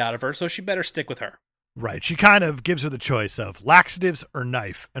cutting it out of her, so she better stick with her. Right. She kind of gives her the choice of laxatives or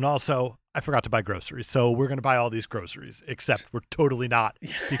knife. And also, I forgot to buy groceries, so we're going to buy all these groceries, except we're totally not,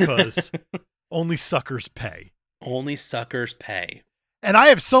 because only suckers pay. Only suckers pay. And I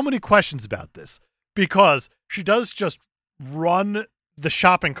have so many questions about this, because she does just run the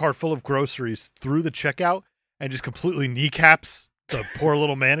shopping cart full of groceries through the checkout and just completely kneecaps the poor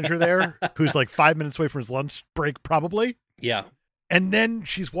little manager there, who's like 5 minutes away from his lunch break, probably. Yeah. And then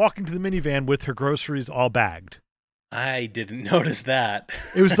she's walking to the minivan with her groceries all bagged. I didn't notice that.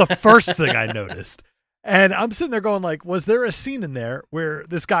 It was the first thing I noticed. And I'm sitting there going like, was there a scene in there where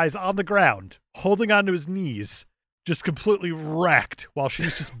this guy's on the ground, holding onto his knees, just completely wrecked while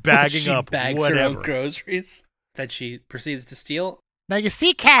she's just bagging up bags whatever. her own groceries that she proceeds to steal? Now you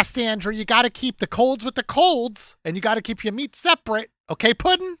see, Cassandra, you got to keep the colds with the colds, and you got to keep your meat separate. Okay,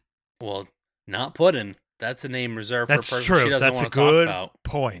 Puddin'? Well, not Puddin'. That's a name reserved for a person true. she doesn't That's want to a good talk about.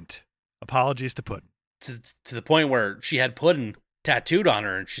 point. Apologies to Puddin'. To the point where she had Puddin' tattooed on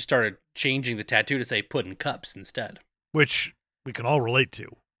her, and she started changing the tattoo to say Puddin' Cups instead. Which we can all relate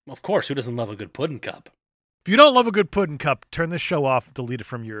to. Of course, who doesn't love a good Puddin' Cup? If you don't love a good Puddin' Cup, turn this show off, delete it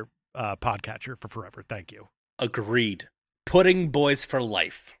from your podcatcher for forever. Thank you. Agreed. Pudding boys for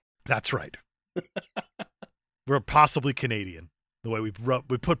life. That's right. We're possibly Canadian. The way we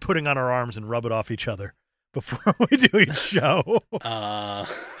put pudding on our arms and rub it off each other before we do each show.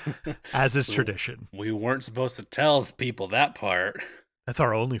 As is tradition. We weren't supposed to tell people that part. That's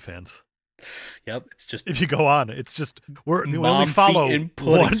our OnlyFans. Yep, it's just if you go on, it's just we Mom only follow feet and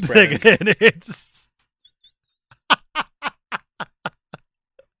pudding one spreading. thing, and it's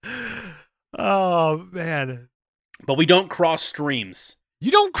oh man. But we don't cross streams.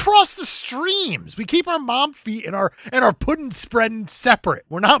 You don't cross the streams. We keep our mom feet and our pudding spreading separate.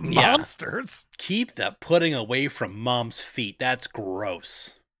 We're not monsters. Keep that pudding away from Mom's feet. That's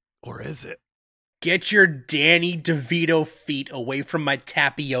gross. Or is it? Get your Danny DeVito feet away from my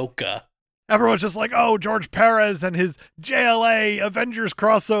tapioca. Everyone's just like, oh, George Perez and his JLA Avengers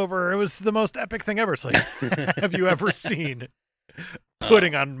crossover. It was the most epic thing ever. It's like, have you ever seen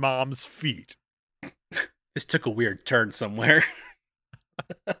pudding on Mom's feet? This took a weird turn somewhere.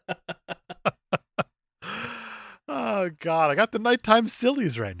 Oh, God. I got the nighttime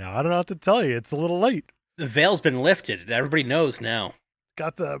sillies right now. I don't know what to tell you. It's a little late. The veil's been lifted. Everybody knows now.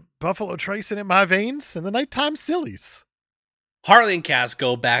 Got the Buffalo Trace in my veins and the nighttime sillies. Harley and Cass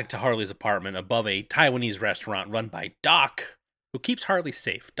go back to Harley's apartment above a Taiwanese restaurant run by Doc, who keeps Harley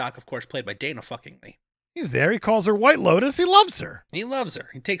safe. Doc, of course, played by Dana fucking Lee. He's there. He calls her White Lotus. He loves her. He loves her.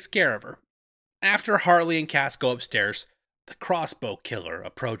 He takes care of her. After Harley and Cass go upstairs, the crossbow killer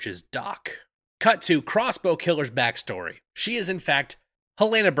approaches Doc. Cut to crossbow killer's backstory. She is, in fact,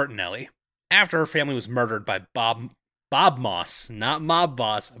 Helena Bertinelli. After her family was murdered by Bob Moss, not Mob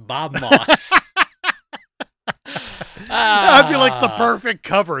Boss, Bob Moss. That'd be like the perfect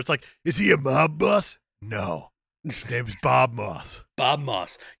cover. It's like, is he a mob boss? No. His name's Bob Moss. Bob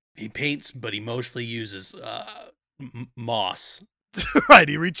Moss. He paints, but he mostly uses moss. Right,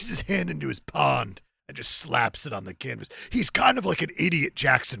 he reaches his hand into his pond and just slaps it on the canvas. He's kind of like an idiot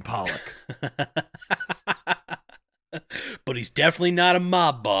Jackson Pollock. But he's definitely not a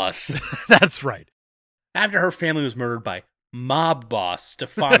mob boss. That's right. After her family was murdered by mob boss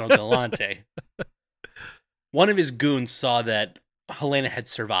Stefano Galante, one of his goons saw that Helena had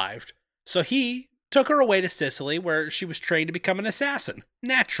survived, so he took her away to Sicily, where she was trained to become an assassin,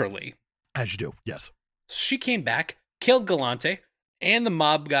 naturally. As you do, yes. She came back, killed Galante, and the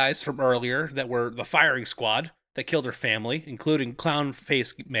mob guys from earlier that were the firing squad that killed her family, including Clown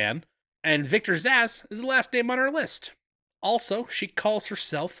Face Man, and Victor Zsasz is the last name on her list. Also, she calls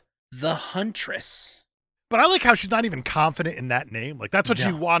herself the Huntress. But I like how she's not even confident in that name. Like, that's what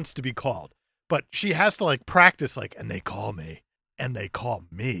she wants to be called. But she has to, like, practice, like, and they call me, and they call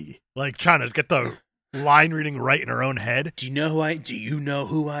me. Like, trying to get the line reading right in her own head. Do you know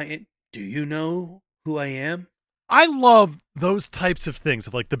who I am? I love those types of things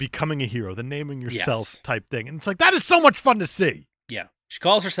of like the becoming a hero, the naming yourself type thing. And it's like, that is so much fun to see. Yeah. She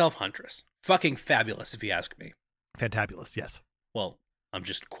calls herself Huntress. Fucking fabulous, if you ask me. Fantabulous, yes. Well, I'm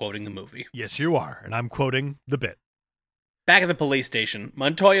just quoting the movie. Yes, you are. And I'm quoting the bit. Back at the police station,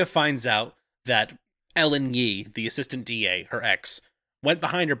 Montoya finds out that Ellen Yee, the assistant DA, her ex, went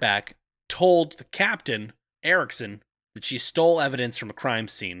behind her back, told the captain, Erickson, that she stole evidence from a crime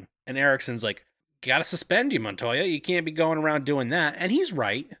scene. And Erickson's like, gotta suspend you, Montoya. You can't be going around doing that. And he's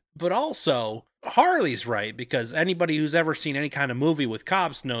right. But also, Harley's right, because anybody who's ever seen any kind of movie with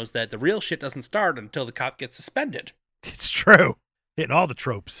cops knows that the real shit doesn't start until the cop gets suspended. It's true. Hitting all the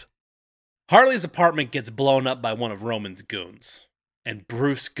tropes. Harley's apartment gets blown up by one of Roman's goons, and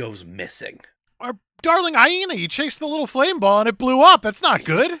Bruce goes missing. Our darling hyena, you chased the little flame ball and it blew up. That's not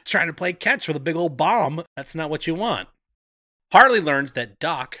good. He's trying to play catch with a big old bomb. That's not what you want. Harley learns that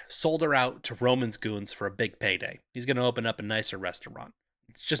Doc sold her out to Roman's goons for a big payday. He's going to open up a nicer restaurant.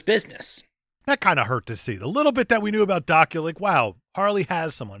 It's just business. That kind of hurt to see. The little bit that we knew about Doc, you're like, wow, Harley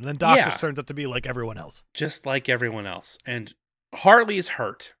has someone. And then Doc just turns out to be like everyone else. Just like everyone else. And Harley is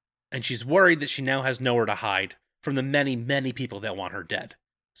hurt, and she's worried that she now has nowhere to hide from the many, many people that want her dead.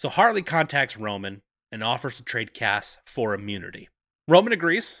 So Harley contacts Roman and offers to trade Cass for immunity. Roman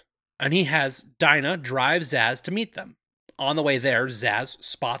agrees, and he has Dinah drive Zaz to meet them. On the way there, Zaz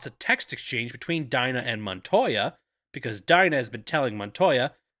spots a text exchange between Dinah and Montoya, because Dinah has been telling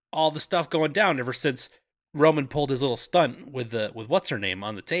Montoya all the stuff going down ever since Roman pulled his little stunt with what's-her-name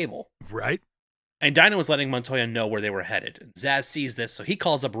on the table. Right. And Dinah was letting Montoya know where they were headed. And Zaz sees this, so he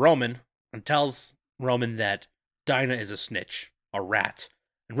calls up Roman and tells Roman that Dinah is a snitch, a rat.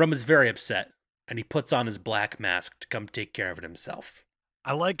 And Roman's very upset, and he puts on his black mask to come take care of it himself.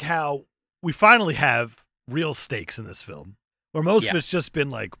 I like how we finally have real stakes in this film, where most of it's just been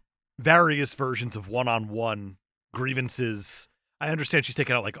like various versions of one-on-one grievances. I understand she's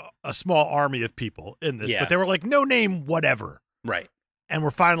taking out like a small army of people in this, but they were like no name whatever. Right. And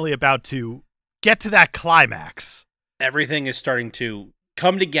we're finally about to get to that climax. Everything is starting to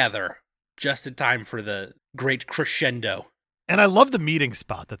come together just in time for the great crescendo. And I love the meeting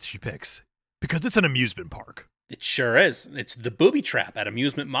spot that she picks because it's an amusement park. It sure is. It's the booby trap at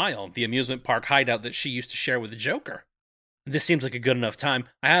Amusement Mile, the amusement park hideout that she used to share with the Joker. This seems like a good enough time.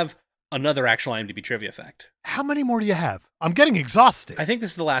 I have another actual IMDb trivia fact. How many more do you have? I'm getting exhausted. I think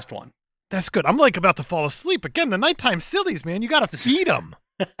this is the last one. That's good. I'm like about to fall asleep. Again, the nighttime sillies, man. You got to feed them.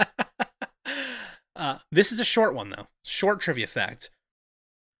 This is a short one, though. Short trivia fact.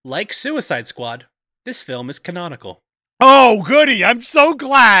 Like Suicide Squad, this film is canonical. Oh, goody. I'm so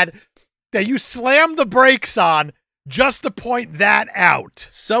glad that you slammed the brakes on just to point that out.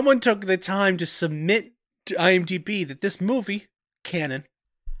 Someone took the time to submit to IMDb that this movie, canon.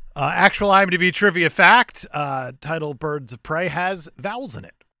 Actual IMDb trivia fact, title Birds of Prey has vowels in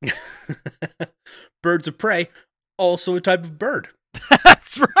it. Birds of Prey, also a type of bird.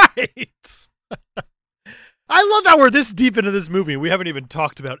 That's right. I love how we're this deep into this movie. We haven't even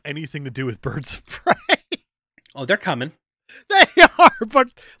talked about anything to do with Birds of Prey. Oh, they're coming. They are, but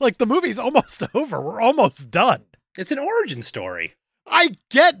like the movie's almost over. We're almost done. It's an origin story. I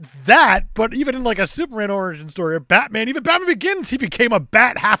get that, but even in like a Superman origin story or Batman, even Batman Begins, he became a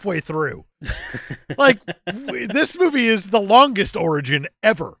bat halfway through. Like, this movie is the longest origin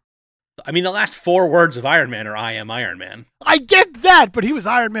ever. I mean, the last 4 words of Iron Man are I am Iron Man. I get that, but he was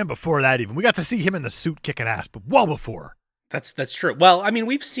Iron Man before that even. We got to see him in the suit kicking ass, but well before. That's true. Well, I mean,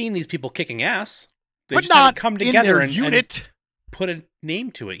 we've seen these people kicking ass. They but just not haven't come together in their unit. And put a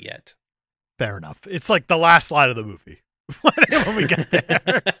name to it yet. Fair enough. It's like the last line of the movie. When we get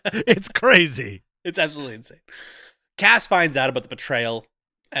there, it's crazy. It's absolutely insane. Cass finds out about the betrayal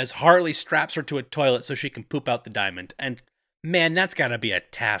as Harley straps her to a toilet so she can poop out the diamond. And man, that's gotta be a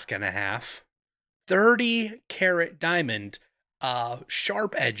task and a half. 30-carat diamond,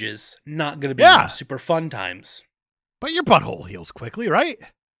 sharp edges, not gonna be super fun times. But your butthole heals quickly, right?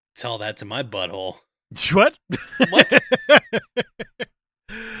 Tell that to my butthole. What? What?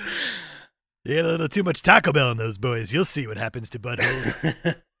 You get a little too much Taco Bell in those boys. You'll see what happens to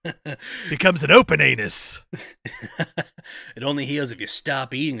buttholes. Becomes an open anus. It only heals if you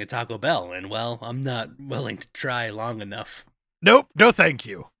stop eating the Taco Bell, and well, I'm not willing to try long enough. Nope, no thank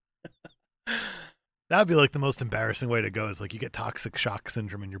you. That'd be like the most embarrassing way to go is like you get toxic shock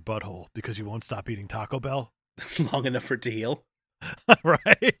syndrome in your butthole because you won't stop eating Taco Bell. Long enough for it to heal?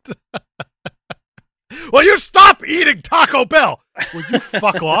 Right? Well, you stop eating Taco Bell. Will you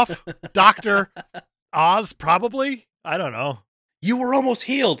fuck off? Dr. Oz, probably? I don't know. You were almost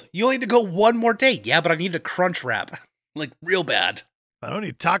healed. You only need to go one more day. Yeah, but I need a crunch wrap. Like, real bad. I don't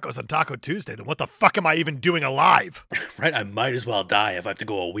need tacos on Taco Tuesday, then what the fuck am I even doing alive? Right? I might as well die if I have to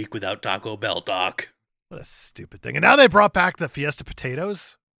go a week without Taco Bell, Doc. What a stupid thing. And now they brought back the Fiesta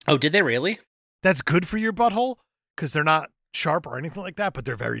potatoes. Oh, did they really? That's good for your butthole because they're not sharp or anything like that, but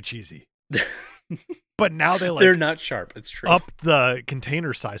they're very cheesy. But now they're not sharp. It's true. Up the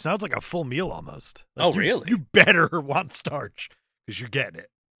container size. Now it's like a full meal almost. Like really? You better want starch because you're getting it.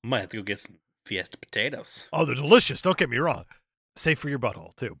 Might have to go get some Fiesta potatoes. Oh, they're delicious. Don't get me wrong. Safe for your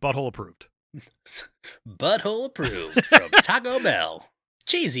butthole, too. Butthole approved. Butthole approved from Taco Bell.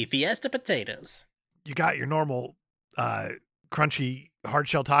 Cheesy Fiesta potatoes. You got your normal crunchy hard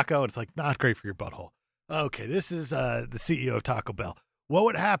shell taco, and it's like not great for your butthole. Okay, this is the CEO of Taco Bell. What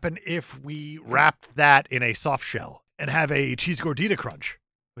would happen if we wrapped that in a soft shell and have a cheese gordita crunch?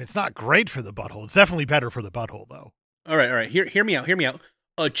 I mean, it's not great for the butthole. It's definitely better for the butthole, though. All right. Hear me out.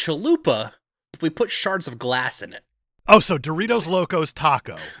 A chalupa, we put shards of glass in it. Oh, so Doritos Locos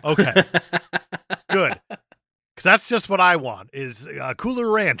Taco. Okay. Good. Because that's just what I want, is Cooler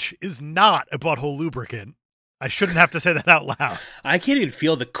Ranch is not a butthole lubricant. I shouldn't have to say that out loud. I can't even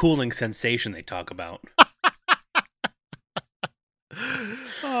feel the cooling sensation they talk about.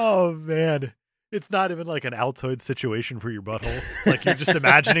 Oh, man. It's not even like an Altoid situation for your butthole. Like you're just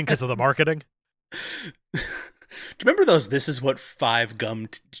imagining because of the marketing. Do you remember those "This is what 5 gum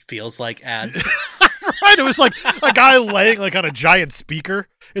feels like" ads? Right. It was like a guy laying like on a giant speaker.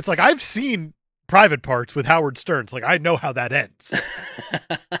 It's like, I've seen Private Parts with Howard Stern. It's like, I know how that ends.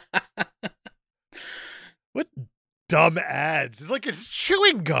 What dumb ads. It's like it's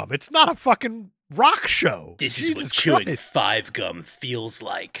chewing gum. It's not a fucking rock show. This Jesus is what Christ. chewing 5 gum feels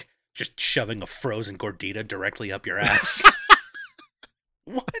like. Just shoving a frozen gordita directly up your ass.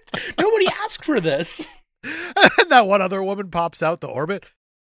 What? Nobody asked for this. And that one other woman pops out the orbit.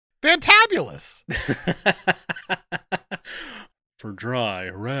 Fantabulous. For dry,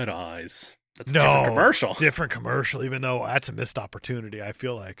 red eyes. That's a No, different commercial. Different commercial, even though that's a missed opportunity, I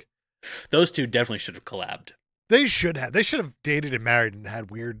feel like. Those two definitely should have collabed. They should have. They should have dated and married and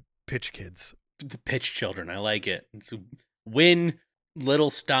had weird pitch kids. The pitch children, I like it. It's win Little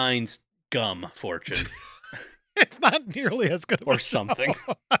Stein's gum fortune. It's not nearly as good or something.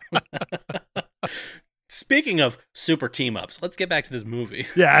 Speaking of super team-ups, let's get back to this movie.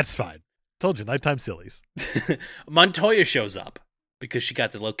 Yeah, that's fine. Told you, nighttime sillies. Montoya shows up because she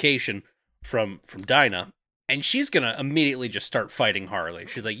got the location from Dinah, and she's going to immediately just start fighting Harley.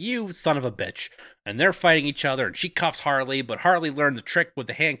 She's like, "You son of a bitch." And they're fighting each other, and she cuffs Harley, but Harley learned the trick with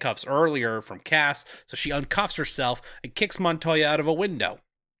the handcuffs earlier from Cass, so she uncuffs herself and kicks Montoya out of a window.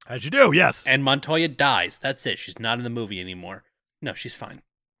 As you do, yes. And Montoya dies. That's it. She's not in the movie anymore. No, she's fine.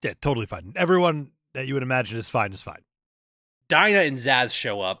 Yeah, totally fine. Everyone that you would imagine is fine is fine. Dinah and Zaz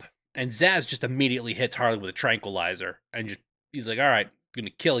show up, and Zaz just immediately hits Harley with a tranquilizer. And he's like, "All right, I'm going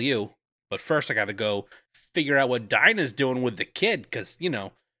to kill you. But first I got to go figure out what Dinah's doing with the kid, because,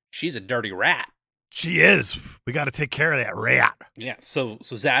 she's a dirty rat." She is. We got to take care of that rat. Yeah, so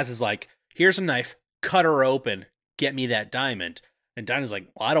Zaz is like, "Here's a knife, cut her open, get me that diamond." And Dinah's like,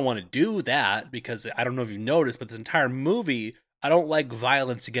 "Well, I don't want to do that, because I don't know if you've noticed, but this entire movie, I don't like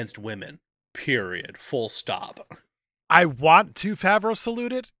violence against women. Period. Full stop." I want to Favreau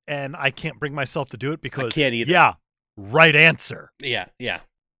salute it, and I can't bring myself to do it because, I can't either. Yeah, right answer. Yeah.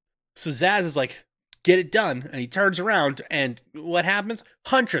 So Zaz is like, "Get it done." And he turns around, and what happens?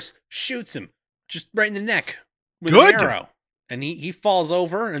 Huntress shoots him just right in the neck with an arrow. And he falls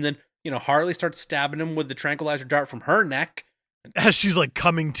over, and then, Harley starts stabbing him with the tranquilizer dart from her neck. As she's like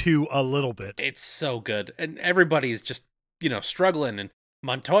coming to a little bit. It's so good. And everybody's just, struggling. And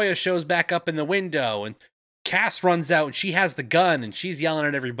Montoya shows back up in the window, and Cass runs out, and she has the gun, and she's yelling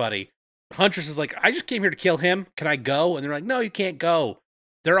at everybody. Huntress is like, "I just came here to kill him. Can I go?" And they're like, "No, you can't go."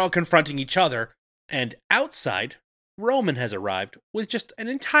 They're all confronting each other. And outside, Roman has arrived with just an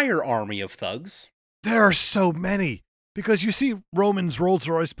entire army of thugs. There are so many. Because you see Roman's Rolls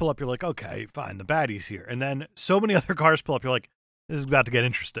Royce pull up, you're like, okay, fine, the baddie's here. And then so many other cars pull up, you're like, this is about to get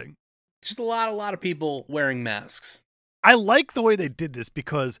interesting. Just a lot of people wearing masks. I like the way they did this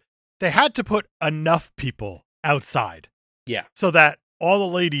because they had to put enough people outside. Yeah. So that all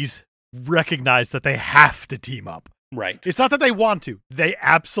the ladies recognize that they have to team up. Right. It's not that they want to. They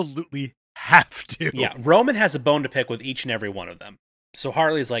absolutely have to. Yeah. Roman has a bone to pick with each and every one of them. So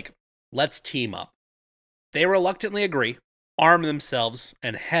Harley's like, "Let's team up." They reluctantly agree, arm themselves,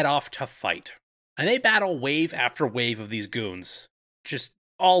 and head off to fight. And they battle wave after wave of these goons, just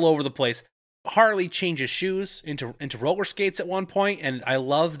all over the place. Harley changes shoes into roller skates at one point, and I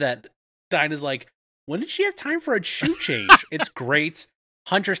love that Dinah's like, "When did she have time for a shoe change?" It's great.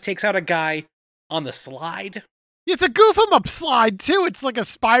 Huntress takes out a guy on the slide. It's a goof 'em up slide too. It's like a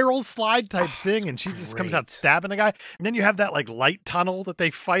spiral slide type thing, and she just comes great. out stabbing the guy. And then you have that like light tunnel that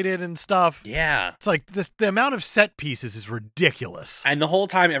they fight in and stuff. Yeah. It's like the amount of set pieces is ridiculous. And the whole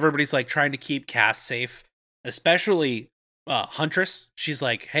time, everybody's like trying to keep Cass safe, especially Huntress. She's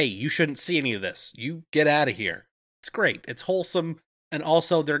like, hey, you shouldn't see any of this. You get out of here. It's great. It's wholesome. And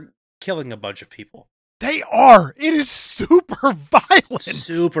also, they're killing a bunch of people. They are. It is super violent.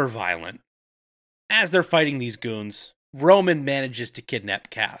 Super violent. As they're fighting these goons, Roman manages to kidnap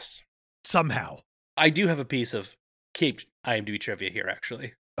Cass. Somehow. I do have a piece of Cape IMDb trivia here,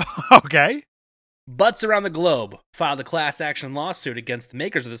 actually. Okay. Butts around the globe filed a class action lawsuit against the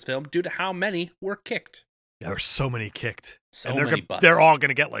makers of this film due to how many were kicked. There are so many kicked. So many butts. They're all going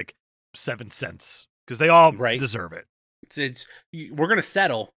to get like 7 cents because they all deserve it. We're going to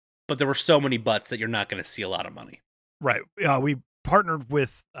settle, but there were so many butts that you're not going to see a lot of money. Right. We partnered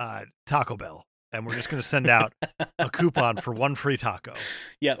with Taco Bell, and we're just going to send out a coupon for 1 free taco.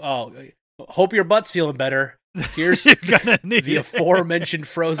 Yeah. Oh, hope your butt's feeling better. Here's the aforementioned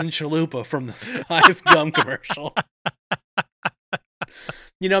frozen chalupa from the 5 Gum commercial.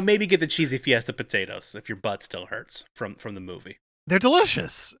 Maybe get the cheesy Fiesta potatoes if your butt still hurts from the movie. They're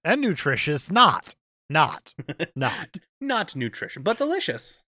delicious and nutritious. Not nutrition, but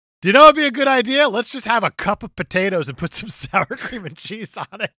delicious. Do you know what'd be a good idea? Let's just have a cup of potatoes and put some sour cream and cheese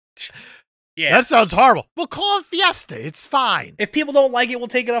on it. Yeah. That sounds horrible. We'll call it Fiesta. It's fine. If people don't like it, we'll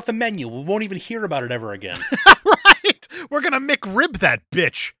take it off the menu. We won't even hear about it ever again. Right. We're going to McRib that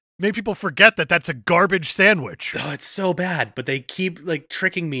bitch. Make people forget that that's a garbage sandwich. Oh, it's so bad, but they keep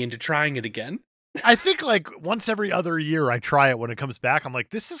tricking me into trying it again. I think once every other year I try it when it comes back. I'm like,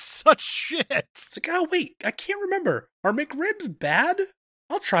 this is such shit. It's like, oh, wait, I can't remember. Are McRibs bad?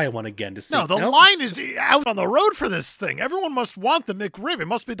 I'll try one again to see. No, the line is out on the road for this thing. Everyone must want the McRib. It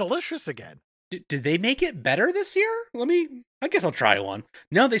must be delicious again. Did they make it better this year? I guess I'll try one.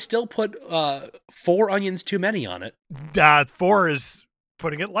 No, they still put 4 onions too many on it. 4 is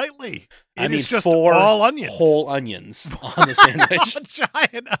putting it lightly. It's just 4 all onions. Whole onions on the sandwich.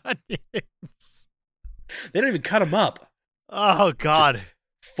 Giant onions. They don't even cut them up. Oh, God.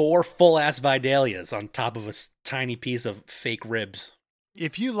 Just 4 full-ass Vidalias on top of a tiny piece of fake ribs.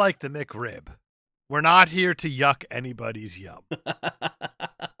 If you like the McRib, we're not here to yuck anybody's yum.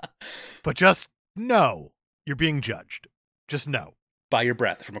 But just know you're being judged. Just know. By your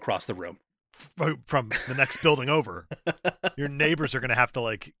breath from across the room. From the next building over. Your neighbors are going to have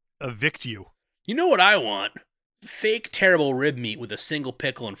to evict you. You know what I want? Fake terrible rib meat with a single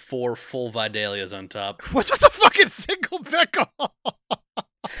pickle and 4 full Vidalias on top. What's with the fucking single pickle?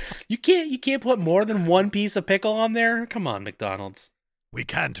 You can't put more than 1 piece of pickle on there? Come on, McDonald's. We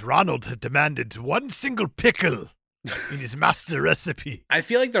can't. Ronald had demanded 1 single pickle in his master recipe. I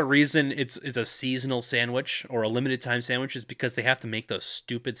feel like the reason it's a seasonal sandwich or a limited time sandwich is because they have to make those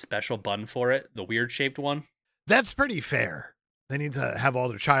stupid special bun for it, the weird shaped one. That's pretty fair. They need to have all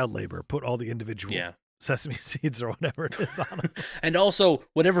their child labor, put all the individual sesame seeds or whatever it is on them. And also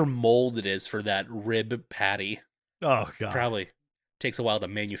whatever mold it is for that rib patty. Oh, God. Probably takes a while to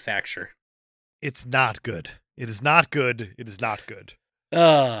manufacture. It's not good. It is not good. It is not good.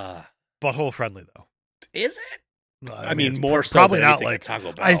 Butthole friendly though. Is it? I mean, more so probably than not like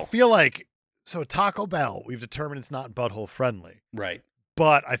Taco Bell. I feel like Taco Bell, we've determined it's not butthole friendly. Right.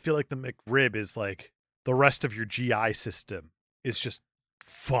 But I feel like the McRib is the rest of your GI system is just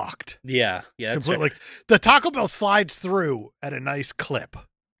fucked. Yeah. Yeah. That's the Taco Bell slides through at a nice clip.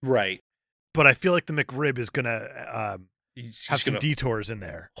 Right. But I feel like the McRib is gonna have some detours in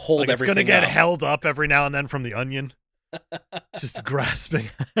there. Hold everything. It's gonna get held up every now and then from the onion. Just grasping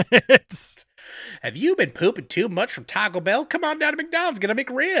it. Have you been pooping too much from Taco Bell? Come on down to McDonald's, get a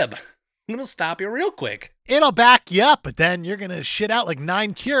McRib. It'll stop you real quick. It'll back you up, but then you're gonna shit out like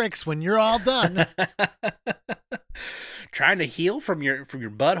 9 Keurigs when you're all done. Trying to heal from your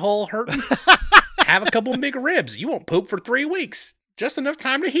butthole hurting? Have a couple McRibs. You won't poop for 3 weeks. Just enough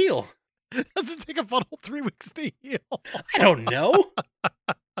time to heal. Does it take a full 3 weeks to heal? I don't know.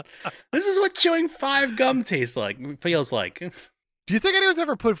 This is what chewing 5 gum feels like. Do you think anyone's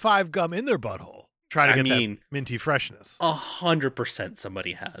ever put 5 gum in their butthole? Trying to get that minty freshness. 100%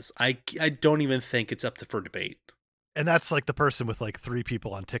 somebody has. I don't even think it's up for debate. And that's the person with 3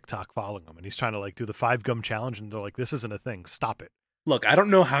 people on TikTok following him. And he's trying to do the 5 gum challenge. And they're like, this isn't a thing. Stop it. Look, I don't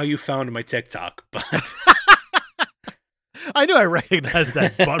know how you found my TikTok, but... I knew I recognized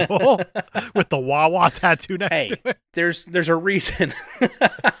that butthole with the Wawa tattoo next to it. There's a reason.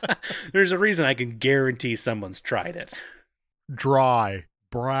 There's a reason I can guarantee someone's tried it. Dry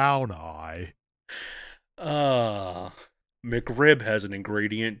brown eye. McRib has an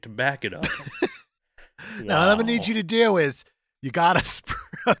ingredient to back it up. Now, what I'm going to need you to do is you got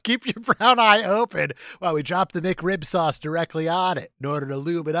to keep your brown eye open while we drop the McRib sauce directly on it in order to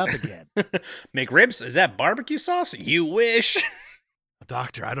lube it up again. McRibs? Is that barbecue sauce? You wish.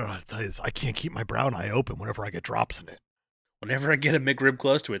 Doctor, I don't know how to tell you this. I can't keep my brown eye open whenever I get drops in it. Whenever I get a McRib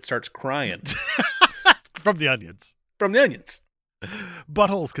close to it, it starts crying. From the onions. From the onions.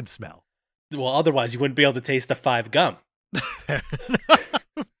 Buttholes can smell. Well, otherwise you wouldn't be able to taste the 5 gum.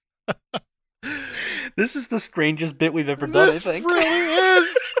 This is the strangest bit we've ever done, I think. This really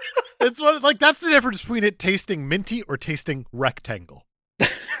is. It's what, like, that's the difference between it tasting minty or tasting rectangle.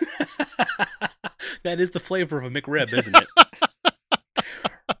 That is the flavor of a McRib, isn't it?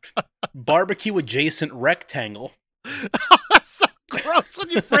 Barbecue adjacent rectangle. Oh, that's so gross when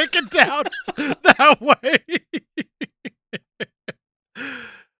you break it down that way.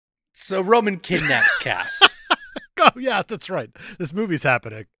 So Roman kidnaps Cass. Oh, yeah, that's right. This movie's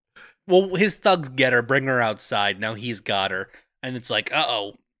happening. Well, his thugs get her, bring her outside. Now he's got her. And it's like,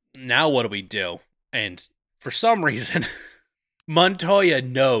 uh-oh, now what do we do? And for some reason, Montoya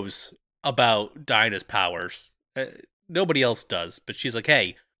knows about Dinah's powers. Nobody else does. But she's like,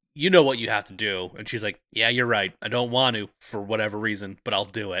 hey, you know what you have to do. And she's like, yeah, you're right. I don't want to for whatever reason, but I'll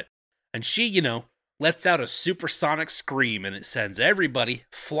do it. And she, lets out a supersonic scream, and it sends everybody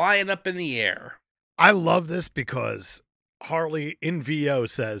flying up in the air. I love this because Harley in VO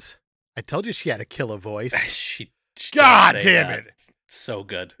says, I told you she had a killer voice. she God damn it. It's so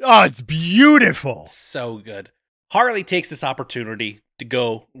good. Oh, it's beautiful. So good. Harley takes this opportunity to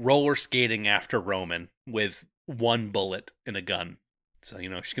go roller skating after Roman with 1 bullet in a gun. So, she's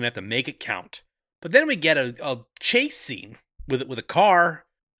going to have to make it count. But then we get a chase scene with a car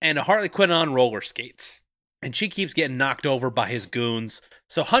and a Harley Quinn on roller skates. And she keeps getting knocked over by his goons.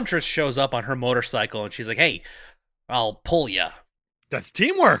 So Huntress shows up on her motorcycle and she's like, hey, I'll pull ya. That's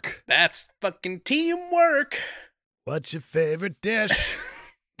teamwork. That's fucking teamwork. What's your favorite dish?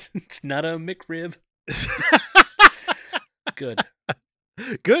 It's not a McRib. Good.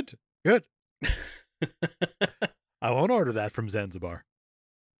 Good. I won't order that from Zanzibar.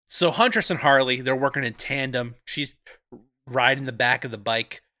 So Huntress and Harley, they're working in tandem. She's riding the back of the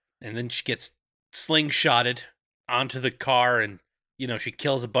bike, and then she gets slingshotted onto the car, and, she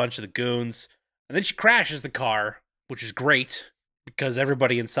kills a bunch of the goons. And then she crashes the car, which is great, because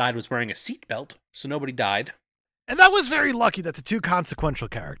everybody inside was wearing a seatbelt, so nobody died. And that was very lucky that the 2 consequential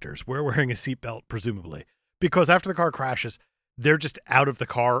characters were wearing a seatbelt, presumably. Because after the car crashes, they're just out of the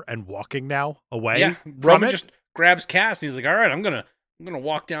car and walking now away. Yeah, Roman just grabs Cass and he's like, all right, I'm gonna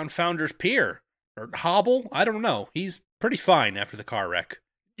walk down Founders Pier. Or hobble? I don't know. He's pretty fine after the car wreck.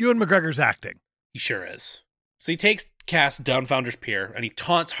 Ewan McGregor's acting. He sure is. So he takes Cass down Founders Pier and he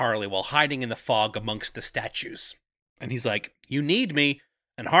taunts Harley while hiding in the fog amongst the statues. And he's like, you need me.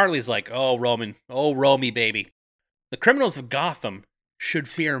 And Harley's like, oh, Roman. Oh, Romy, baby. The criminals of Gotham should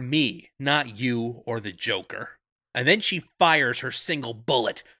fear me, not you or the Joker. And then she fires her single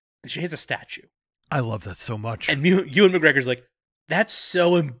bullet, and she hits a statue. I love that so much. And Ewan McGregor's like, that's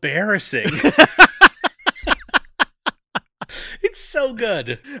so embarrassing. It's so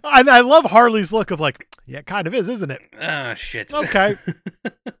good. And I love Harley's look of like, yeah, it kind of is, isn't it? Ah, shit. Okay.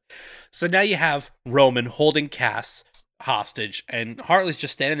 So now you have Roman holding Cass hostage, and Harley's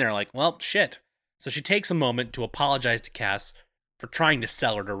just standing there like, well, shit. So she takes a moment to apologize to Cass for trying to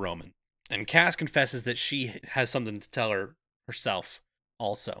sell her to Roman. And Cass confesses that she has something to tell her herself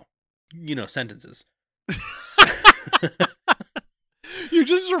also. Sentences. You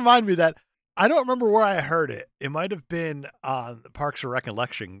just remind me that I don't remember where I heard it. It might have been on the Parks and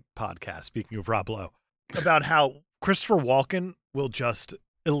Recollection podcast, speaking of Rob Lowe, about how Christopher Walken will just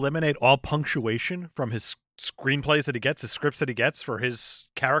eliminate all punctuation from his screenplays that he gets, his scripts that he gets for his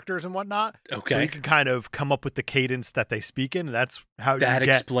characters and whatnot. Okay. So he can kind of come up with the cadence that they speak in, and that's how that you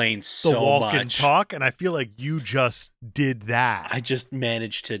get explains the so walk much. and talk, and I feel like you just did that. I just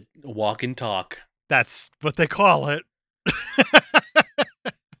managed to walk and talk. That's what they call it.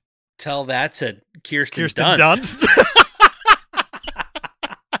 Tell that to Kirsten Dunst.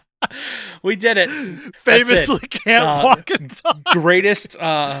 We did it. Famously can't walk and talk. Greatest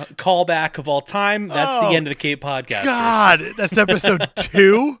callback of all time. That's the end of the Cape Podcasters. God, that's episode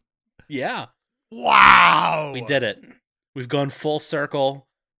 2? Yeah. Wow. We did it. We've gone full circle.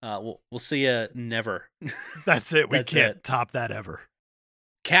 We'll see you never. That's it. We can't top that ever.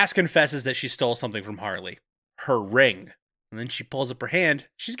 Cass confesses that she stole something from Harley. Her ring. And then she pulls up her hand.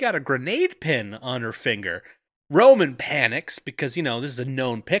 She's got a grenade pin on her finger. Roman panics because, this is a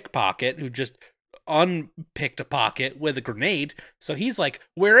known pickpocket who just unpicked a pocket with a grenade. So he's like,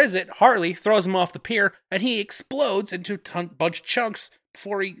 where is it? Harley throws him off the pier and he explodes into a bunch of chunks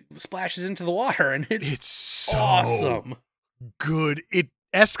before he splashes into the water, and it's so awesome. Good. It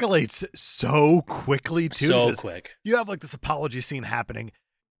escalates so quickly, too. So quick. You have like this apology scene happening.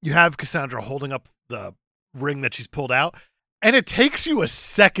 You have Cassandra holding up the ring that she's pulled out, and it takes you a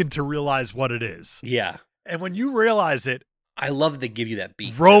second to realize what it is. Yeah. And when you realize it, I love that they give you that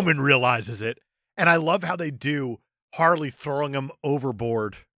beat. Roman realizes it. And I love how they do Harley throwing him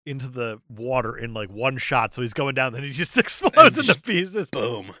overboard into the water in like one shot. So he's going down, then he just explodes into pieces.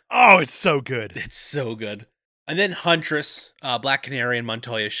 Boom. Oh, it's so good. It's so good. And then Huntress, Black Canary, and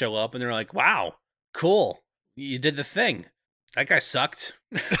Montoya show up, and they're like, wow, cool. You did the thing. That guy sucked.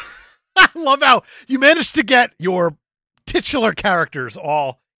 I love how you managed to get your titular characters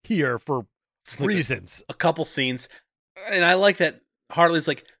all here for reasons. A couple scenes. And I like that Harley's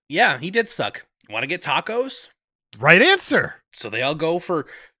like, yeah, he did suck. Want to get tacos? Right answer. So they all go for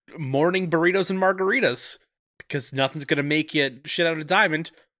morning burritos and margaritas because nothing's going to make you shit out of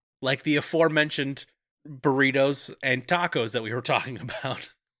diamond like the aforementioned burritos and tacos that we were talking about.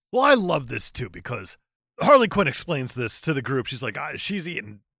 Well, I love this too because Harley Quinn explains this to the group. She's like, she's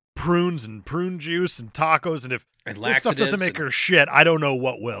eating prunes and prune juice and tacos, and if this stuff doesn't make her shit, I don't know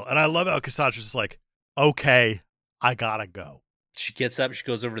what will. And I love how Cassandra's just like, okay, I gotta go. She gets up, she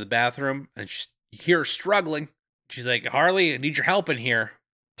goes over to the bathroom, and you hear her struggling. She's like, Harley, I need your help in here.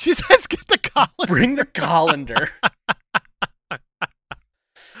 She says, get the colander. Bring the colander.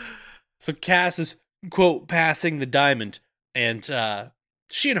 So Cass is, quote, passing the diamond, and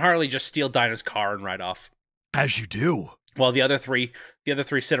she and Harley just steal Dinah's car and ride off. As you do. While the other three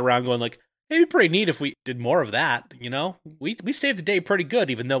sit around going like, hey, it'd be pretty neat if we did more of that, you know? We saved the day pretty good,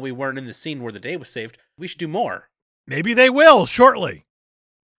 even though we weren't in the scene where the day was saved. We should do more. Maybe they will shortly.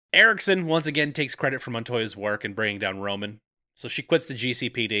 Erickson once again takes credit for Montoya's work in bringing down Roman. So she quits the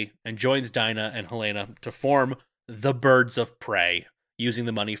GCPD and joins Dinah and Helena to form the Birds of Prey, using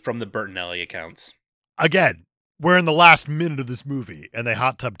the money from the Bertinelli accounts. Again, we're in the last minute of this movie, and they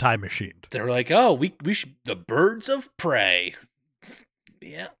hot tub time machined. They're like, oh, we should, the Birds of Prey.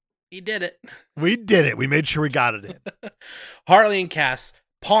 Yeah, he did it. We did it. We made sure we got it in. Harley and Cass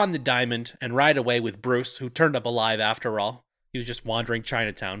pawn the diamond and ride away with Bruce, who turned up alive after all. He was just wandering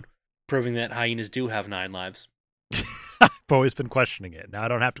Chinatown, proving that hyenas do have 9 lives. I've always been questioning it. Now I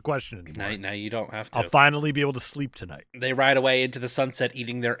don't have to question it anymore. Now you don't have to. I'll finally be able to sleep tonight. They ride away into the sunset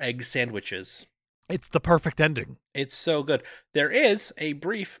eating their egg sandwiches. It's the perfect ending. It's so good. There is a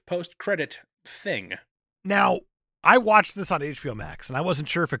brief post-credit thing. Now, I watched this on HBO Max, and I wasn't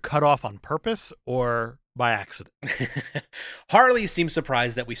sure if it cut off on purpose or by accident. Harley seems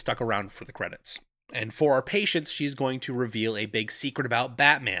surprised that we stuck around for the credits. And for our patience, she's going to reveal a big secret about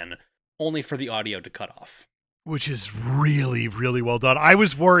Batman, only for the audio to cut off. Which is really, really well done. I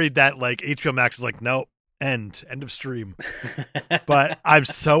was worried that like HBO Max is like, nope, end of stream. But I'm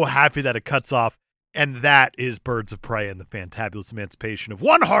so happy that it cuts off. And that is Birds of Prey and the Fantabulous Emancipation of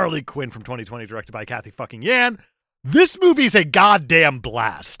one Harley Quinn from 2020, directed by Kathy fucking Yan. This movie's a goddamn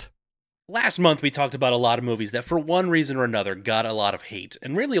blast. Last month, we talked about a lot of movies that for one reason or another got a lot of hate,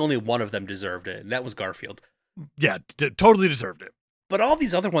 and really only one of them deserved it, and that was Garfield. Yeah, totally deserved it. But all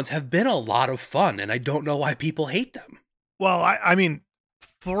these other ones have been a lot of fun, and I don't know why people hate them. Well, I mean,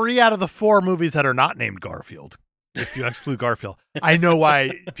 3 out of the 4 movies that are not named Garfield, if you exclude Garfield, I know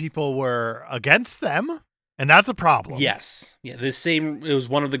why people were against them, and that's a problem. Yes. Yeah, it was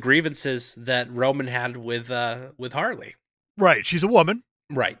one of the grievances that Roman had with Harley. Right, she's a woman.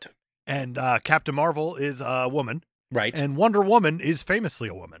 Right. And Captain Marvel is a woman. Right. And Wonder Woman is famously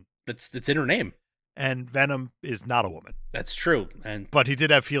a woman. That's in her name. And Venom is not a woman. That's true. But he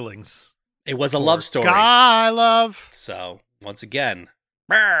did have feelings. It was a love story. Guy love. So, once again,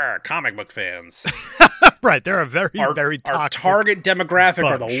 comic book fans. Right. They're a very toxic. Our target demographic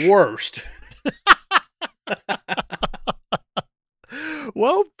bunch. are the worst.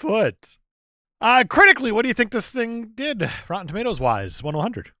 Well put. Critically, what do you think this thing did, Rotten Tomatoes wise, 1 to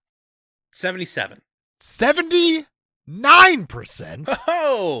 100? 77. 79%.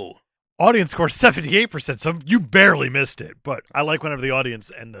 Oh! Audience score 78%, so you barely missed it. But I like whenever the audience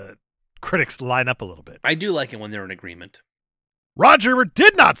and the critics line up a little bit. I do like it when they're in agreement. Roger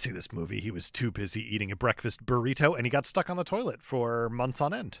did not see this movie. He was too busy eating a breakfast burrito, and he got stuck on the toilet for months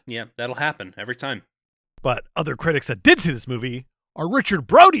on end. Yeah, that'll happen every time. But other critics that did see this movie are Richard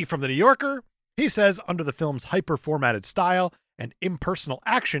Brody from The New Yorker. He says, under the film's hyper-formatted style and impersonal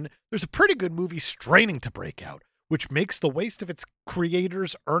action, there's a pretty good movie straining to break out, which makes the waste of its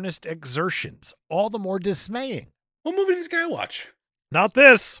creator's earnest exertions all the more dismaying. What movie did this guy watch? Not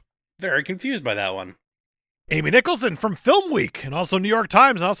this. Very confused by that one. Amy Nicholson from Film Week and also New York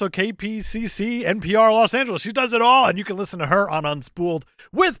Times and also KPCC, NPR Los Angeles. She does it all, and you can listen to her on Unspooled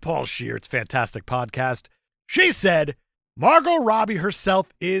with Paul Scheer. It's a fantastic podcast. She said, Margot Robbie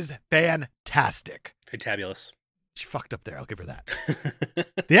herself is fantastic. Fantabulous. She fucked up there. I'll give her that.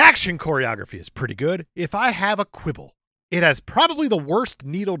 The action choreography is pretty good. If I have a quibble, it has probably the worst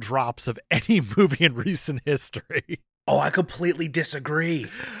needle drops of any movie in recent history. Oh, I completely disagree.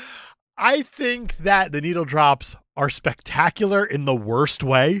 I think that the needle drops are spectacular in the worst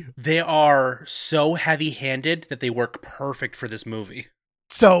way. They are so heavy-handed that they work perfect for this movie.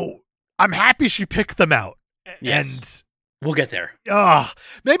 So I'm happy she picked them out. Yes. We'll get there.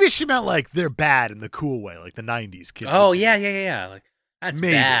 Maybe she meant like they're bad in the cool way, like the 90s kids. Oh, yeah. Like, that's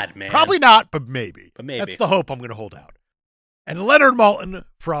maybe. bad, man. Probably not, but maybe. But maybe. That's the hope I'm going to hold out. And Leonard Maltin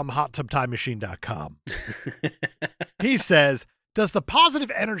from HotTubTimeMachine.com. He says, does the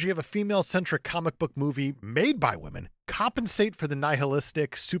positive energy of a female-centric comic book movie made by women compensate for the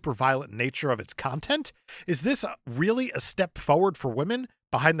nihilistic, super violent nature of its content? Is this really a step forward for women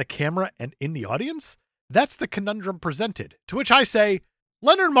behind the camera and in the audience? That's the conundrum presented. To which I say,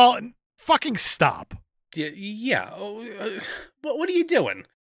 Leonard Maltin, fucking stop. Yeah. What are you doing?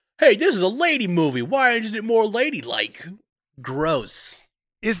 Hey, this is a lady movie. Why isn't it more ladylike? Gross.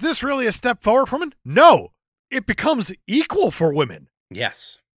 Is this really a step forward for women? No. It becomes equal for women.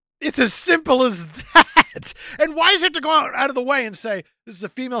 Yes. It's as simple as that. And why does it have to go out of the way and say, this is a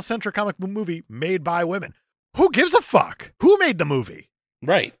female-centric comic book movie made by women? Who gives a fuck? Who made the movie?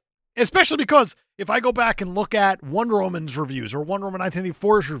 Right. Especially because if I go back and look at Wonder Woman's reviews or Wonder Woman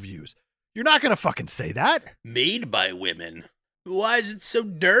 1984's reviews, you're not going to fucking say that. Made by women. Why is it so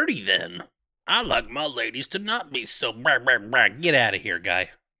dirty then? I like my ladies to not be so Get out of here, guy.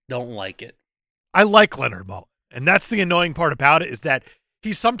 Don't like it. I like Leonard Maltin. And that's the annoying part about it is that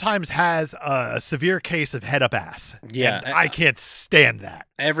he sometimes has a severe case of head up ass. Yeah. I can't stand that.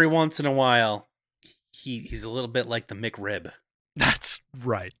 Every once in a while, he's a little bit like the McRib. That's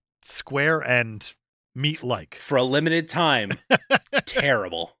right. Square and meat-like. For a limited time.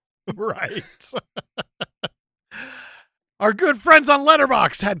 Terrible. Right. Our good friends on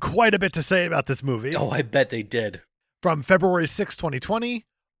Letterboxd had quite a bit to say about this movie. Oh, I bet they did. From February 6, 2020,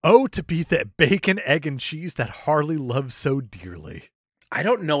 oh, to be that bacon, egg, and cheese that Harley loves so dearly. I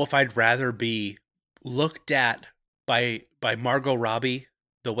don't know if I'd rather be looked at by Margot Robbie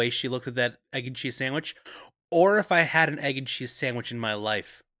the way she looked at that egg and cheese sandwich, or if I had an egg and cheese sandwich in my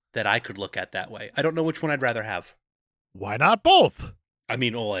life that I could look at that way. I don't know which one I'd rather have. Why not both? I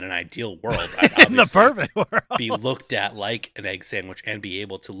mean, in an ideal world, I'd in the perfect world, be looked at like an egg sandwich and be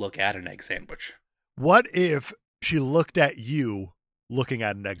able to look at an egg sandwich. What if she looked at you looking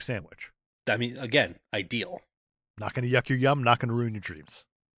at an egg sandwich? I mean, again, ideal. Not going to yuck your yum, not going to ruin your dreams.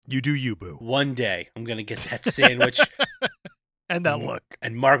 You do you, boo. One day, I'm going to get that sandwich. And that look.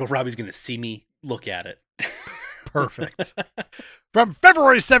 And Margot Robbie's going to see me look at it. Perfect. From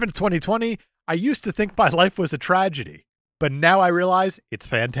February 7th, 2020, I used to think my life was a tragedy, but now I realize it's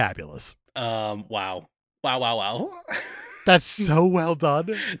fantabulous. Wow. That's so well done.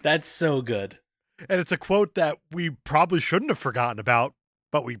 That's so good. And it's a quote that we probably shouldn't have forgotten about,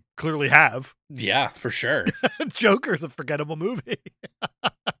 but we clearly have. Yeah, for sure. Joker's a forgettable movie.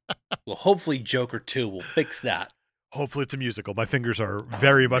 Well, hopefully Joker 2 will fix that. Hopefully it's a musical. My fingers are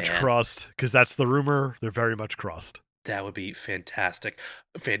very much crossed because that's the rumor. They're very much crossed. That would be fantastic.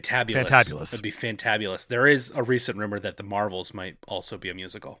 Fantabulous. Fantabulous. It'd be fantabulous. There is a recent rumor that The Marvels might also be a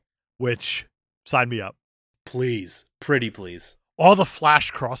musical. Which, sign me up. Please. Pretty please. All the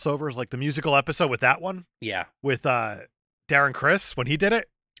Flash crossovers, like the musical episode with that one. Yeah. With Darren Criss, when he did it.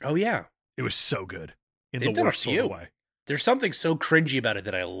 Oh, yeah. It was so good. They've the worst sort of way. There's something so cringy about it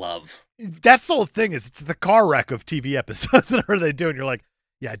that I love. That's the whole thing is it's the car wreck of TV episodes that are they doing. You're like,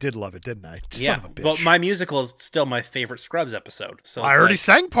 yeah, I did love it, didn't I? Son of a bitch. But my musical is still my favorite Scrubs episode. So I already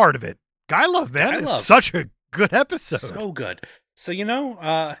sang part of it. Guy Love, man. It's such a good episode. So good. So,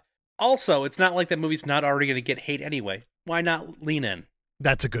 also, it's not like that movie's not already going to get hate anyway. Why not lean in?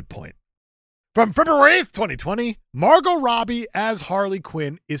 That's a good point. From February 8th, 2020, Margot Robbie as Harley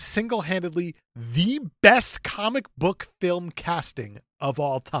Quinn is single-handedly the best comic book film casting of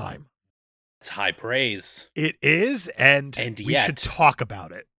all time. It's high praise. It is, and we should talk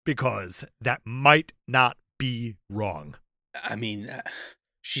about it because that might not be wrong. I mean,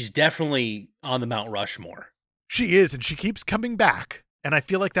 she's definitely on the Mount Rushmore. She is, and she keeps coming back. And I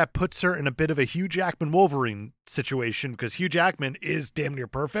feel like that puts her in a bit of a Hugh Jackman Wolverine situation because Hugh Jackman is damn near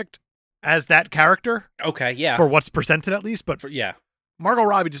perfect as that character. Okay, yeah. For what's presented at least, but yeah. Margot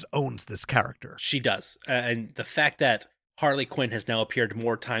Robbie just owns this character. She does. And the fact that Harley Quinn has now appeared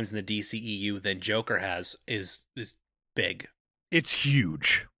more times in the DCEU than Joker has is big. It's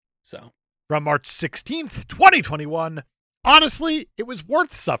huge. So, from March 16th, 2021, honestly, it was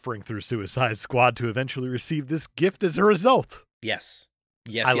worth suffering through Suicide Squad to eventually receive this gift as a result. Yes.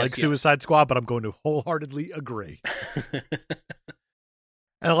 I like Suicide Squad, but I'm going to wholeheartedly agree.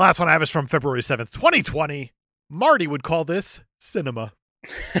 And the last one I have is from February 7th, 2020. Marty would call this cinema.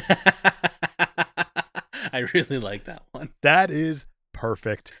 I really like that one. That is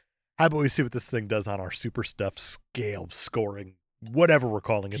perfect. How about we see what this thing does on our super stuff scale scoring, whatever we're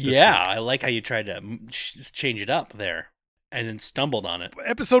calling it this week. I like how you tried to change it up there and then stumbled on it.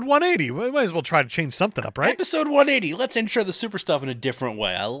 Episode 180. We might as well try to change something up, right? Episode 180. Let's intro the super stuff in a different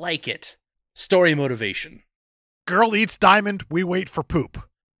way. I like it. Story motivation. Girl eats diamond, we wait for poop.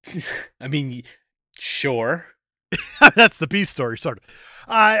 I mean, sure. That's the B story, sort of.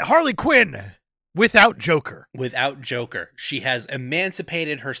 Harley Quinn, without Joker. Without Joker. She has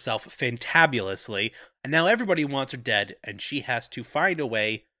emancipated herself fantabulously, and now everybody wants her dead, and she has to find a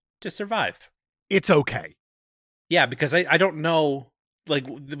way to survive. It's okay. Yeah, because I don't know, like,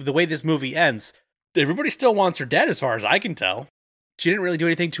 the way this movie ends, everybody still wants her dead as far as I can tell. She didn't really do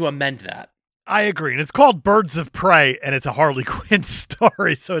anything to amend that. I agree, and it's called Birds of Prey, and it's a Harley Quinn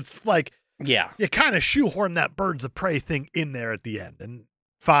story, so it's like, yeah, you kind of shoehorn that Birds of Prey thing in there at the end, and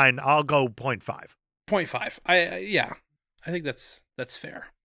fine, I'll go 0.5. 0.5. I think that's fair.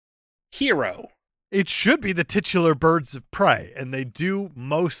 Hero. It should be the titular Birds of Prey, and they do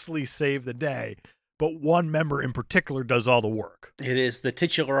mostly save the day, but one member in particular does all the work. It is the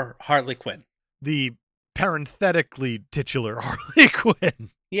titular Harley Quinn. The parenthetically titular Harley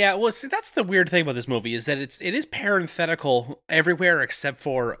Quinn. Yeah, well, see, that's the weird thing about this movie is that it is parenthetical everywhere except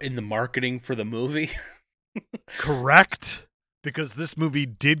for in the marketing for the movie. Correct. Because this movie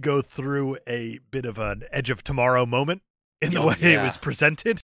did go through a bit of an Edge of Tomorrow moment in the way it was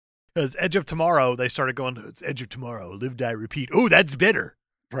presented. Because Edge of Tomorrow, they started going, it's Edge of Tomorrow, live, die, repeat. Oh, that's bitter.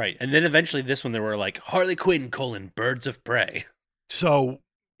 Right. And then eventually this one, they were like, Harley Quinn, Birds of Prey. So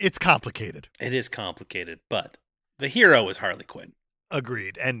it's complicated. It is complicated, but the hero is Harley Quinn.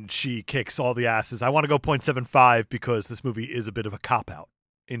 Agreed. And she kicks all the asses. I want to go 0.75 because this movie is a bit of a cop-out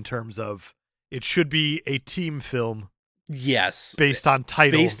in terms of it should be a team film. Yes. Based on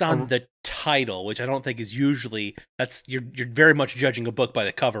title. Based on the title, which I don't think is usually, you're very much judging a book by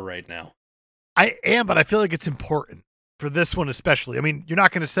the cover right now. I am, but I feel like it's important for this one especially. I mean, you're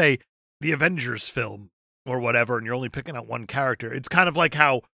not going to say the Avengers film or whatever, and you're only picking out one character. It's kind of like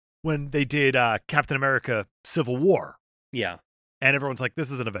how when they did Captain America Civil War. Yeah. And everyone's like,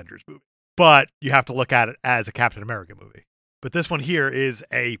 this is an Avengers movie. But you have to look at it as a Captain America movie. But this one here is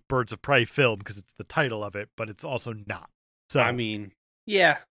a Birds of Prey film because it's the title of it, but it's also not. So I mean,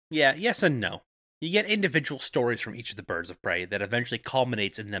 yes and no. You get individual stories from each of the Birds of Prey that eventually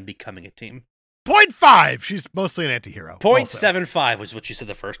culminates in them becoming a team. 0.5! She's mostly an anti-hero. 0.75 was what you said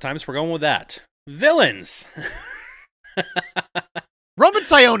the first time, so we're going with that. Villains! Roman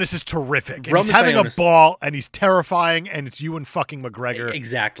Sionis is terrific. He's having a ball, and he's terrifying, and it's Ewan fucking McGregor.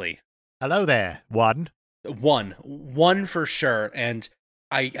 Exactly. Hello there, One for sure. And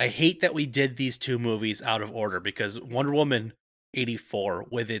I hate that we did these two movies out of order because Wonder Woman 84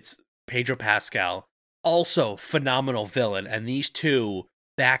 with its Pedro Pascal, also phenomenal villain, and these two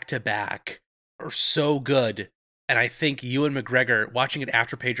back to back are so good. And I think Ewan McGregor watching it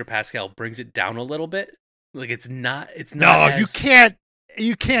after Pedro Pascal brings it down a little bit. Like it's not. No,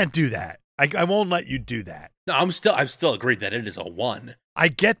 you can't do that. I won't let you do that. No, I'm still agreed that it is a 1. I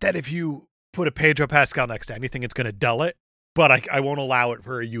get that if you put a Pedro Pascal next to anything, it's going to dull it, but I won't allow it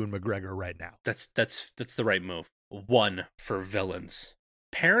for a Ewan McGregor right now. That's the right move. 1 for villains.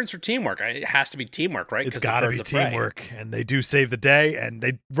 Parents or teamwork? It has to be teamwork, right? It's got to be teamwork, and they do save the day, and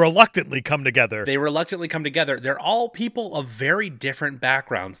they reluctantly come together. They're all people of very different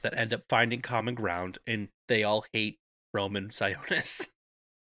backgrounds that end up finding common ground, and they all hate Roman Sionis.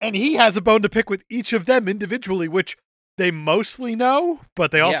 And he has a bone to pick with each of them individually, which they mostly know,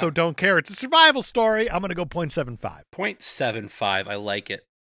 but they also don't care. It's a survival story. I'm going to go 0.75. 0.75. I like it.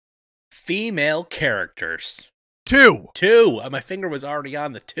 Female characters. 2. My finger was already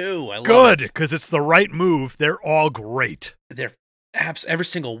on the 2. I love it. Good, because it's the right move. They're all great. Every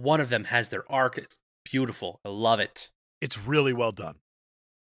single one of them has their arc. It's beautiful. I love it. It's really well done.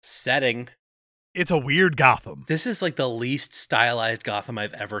 Setting. It's a weird Gotham. This is like the least stylized Gotham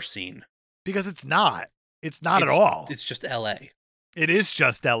I've ever seen. Because it's not. It's not at all. It's just L.A. It is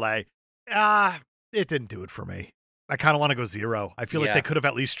just L.A. It didn't do it for me. I kind of want to go 0. I feel like they could have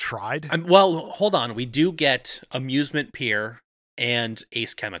at least tried. Well, hold on. We do get Amusement Pier and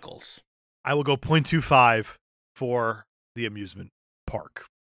Ace Chemicals. I will go 0.25 for the amusement park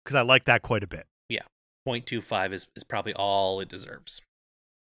because I like that quite a bit. 0.25 is probably all it deserves.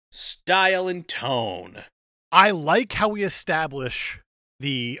 Style and tone. I like how we establish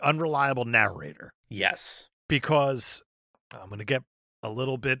the unreliable narrator Yes. because I'm going to get a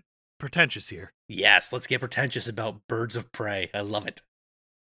little bit pretentious here. Yes, let's get pretentious about Birds of Prey. I love it.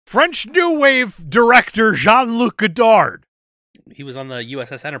 French New Wave director Jean-Luc Godard. He was on the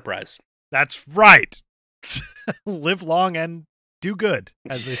USS Enterprise. That's right. Live long and do good,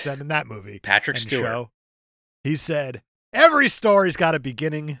 as they said in that movie. Patrick and Stewart. Show. He said, every story's got a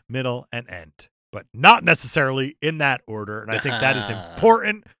beginning, middle, and end, but not necessarily in that order. And I think that is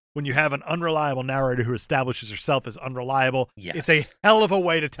important when you have an unreliable narrator who establishes herself as unreliable. Yes. It's a hell of a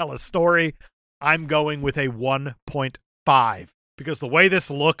way to tell a story. I'm going with a 1.5 because the way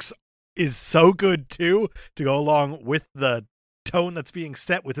this looks is so good, too, to go along with the tone that's being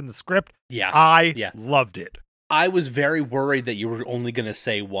set within the script. Yeah. I loved it. I was very worried that you were only going to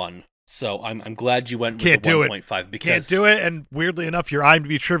say 1. So I'm glad you went with Can't the do 1.5 because Can't do it, and weirdly enough, your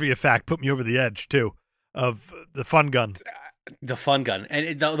IMDb trivia fact put me over the edge, too, of the fun gun. the fun gun.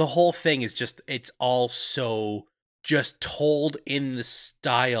 And the whole thing is just, it's all so just told in the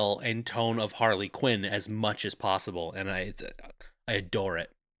style and tone of Harley Quinn as much as possible. And I adore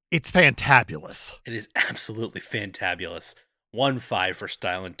it. It's fantabulous. It is absolutely fantabulous. 1.5 for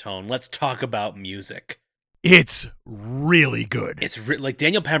style and tone. Let's talk about music. It's really good. It's like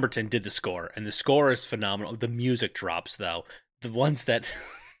Daniel Pemberton did the score, and the score is phenomenal. The music drops, though. The ones that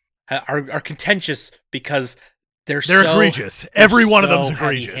are contentious because they're so egregious. Every one of them's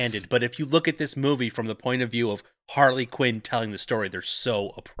egregious. Heavy-handed. But if you look at this movie from the point of view of Harley Quinn telling the story, they're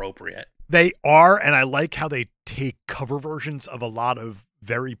so appropriate. They are, and I like how they take cover versions of a lot of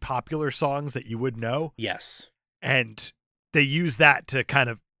very popular songs that you would know. Yes. And they use that to kind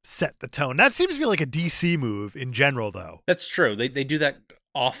of set the tone. That seems to be like a DC move in general, though. That's true. They do that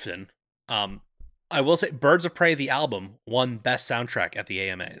often. I will say Birds of Prey, the album, won Best Soundtrack at the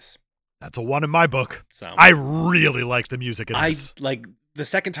AMAs. That's a 1 in my book. So I really like the music in this. Like the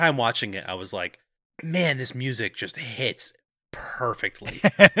second time watching it, I was like, man, this music just hits perfectly.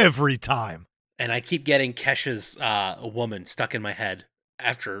 Every time. And I keep getting Kesha's Woman stuck in my head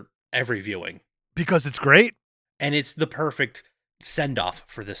after every viewing. Because it's great. And it's the perfect send-off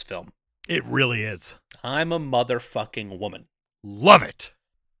for this film. It really is. I'm a motherfucking woman. Love it.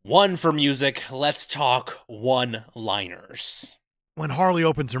 1 for music. Let's talk one-liners. When Harley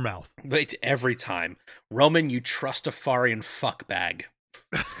opens her mouth. But every time. Roman, you trustafarian fuck bag.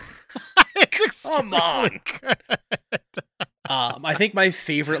 Come on. I think my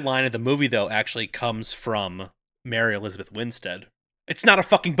favorite line of the movie, though, actually comes from Mary Elizabeth Winstead. It's not a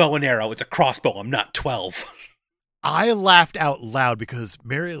fucking bow and arrow. It's a crossbow. I'm not 12. I laughed out loud because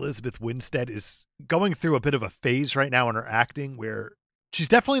Mary Elizabeth Winstead is going through a bit of a phase right now in her acting where she's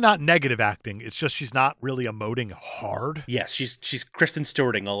definitely not negative acting. It's just she's not really emoting hard. Yes, she's Kristen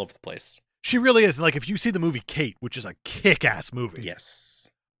Stewarting all over the place. She really is. Like, if you see the movie Kate, which is a kick-ass movie. Yes.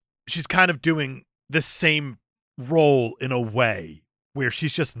 She's kind of doing the same role in a way where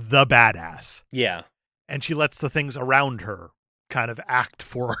she's just the badass. Yeah. And she lets the things around her kind of act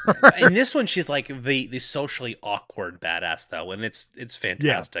for her. In this one, she's like the socially awkward badass, though, and it's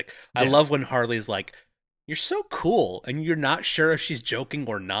fantastic. Yeah. I love when Harley's like, "You're so cool," and you're not sure if she's joking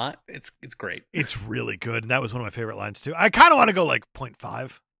or not. It's great. It's really good, and that was one of my favorite lines too. I kind of want to go like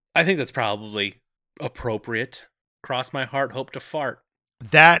 0.5. I think that's probably appropriate. Cross my heart, hope to fart.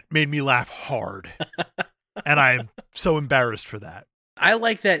 That made me laugh hard, and I am so embarrassed for that. I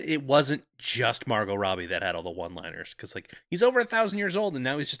like that it wasn't just Margot Robbie that had all the one-liners, because like he's over 1,000 years old and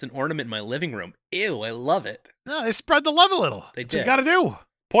now he's just an ornament in my living room. Ew, I love it. No, they spread the love a little. They That's did. what you got to do.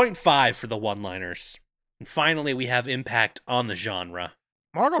 0.5 for the one-liners. And finally, we have impact on the genre.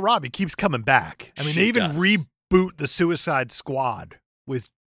 Margot Robbie keeps coming back. I mean, She they even does. reboot the Suicide Squad with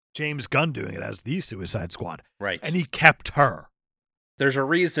James Gunn doing it as the Suicide Squad, Right. and he kept her. There's a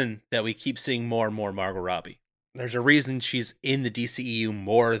reason that we keep seeing more and more Margot Robbie. There's a reason she's in the DCEU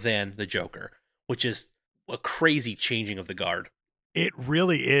more than the Joker, which is a crazy changing of the guard. It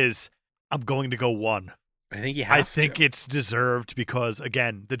really is. I'm going to go 1. I think you have I think to. it's deserved because,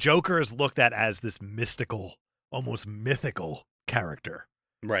 again, the Joker is looked at as this mystical, almost mythical character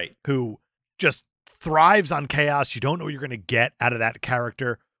Right. who just thrives on chaos. You don't know what you're going to get out of that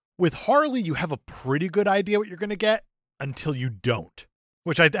character. With Harley, you have a pretty good idea what you're going to get until you don't,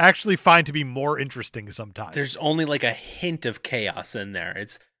 which I actually find to be more interesting sometimes. There's only like a hint of chaos in there.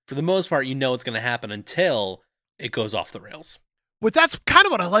 It's, for the most part, you know what's going to happen until it goes off the rails. But that's kind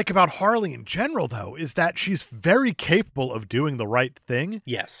of what I like about Harley in general, though, is that she's very capable of doing the right thing.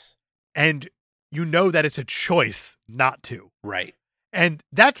 Yes. And you know that it's a choice not to. Right. And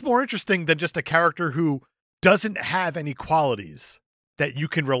that's more interesting than just a character who doesn't have any qualities that you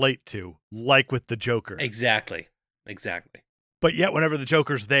can relate to, like with the Joker. Exactly. But yet, whenever the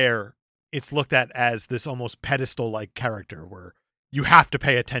Joker's there, it's looked at as this almost pedestal-like character where you have to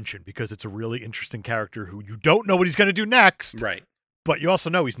pay attention because it's a really interesting character who you don't know what he's going to do next. Right. But you also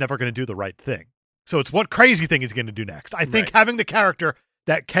know he's never going to do the right thing. So it's what crazy thing he's going to do next. I think having the character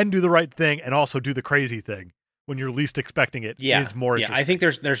that can do the right thing and also do the crazy thing when you're least expecting it is more interesting. I think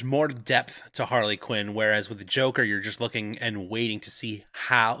there's more depth to Harley Quinn, whereas with the Joker, you're just looking and waiting to see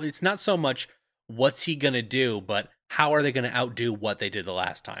how. It's not so much what's he going to do, but how are they going to outdo what they did the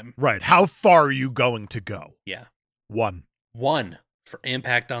last time? Right. How far are you going to go? Yeah. 1 for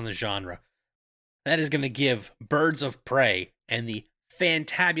impact on the genre. That is going to give Birds of Prey and the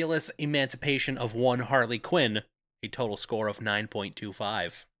Fantabulous Emancipation of one Harley Quinn a total score of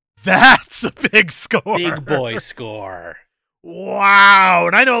 9.25. That's a big score. Big boy score. Wow.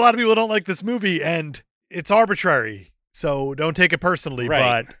 And I know a lot of people don't like this movie, and it's arbitrary, so don't take it personally.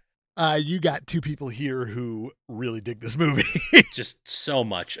 Right. But you got 2 people here who really dig this movie. Just so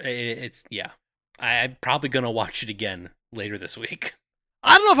much. I'm probably going to watch it again later this week.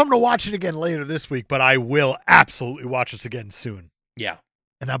 I don't know if I'm going to watch it again later this week, but I will absolutely watch this again soon. Yeah.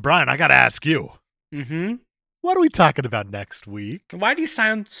 And now, Brian, I got to ask you. Mm-hmm. What are we talking about next week? Why do you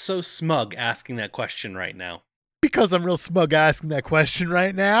sound so smug asking that question right now? Because I'm real smug asking that question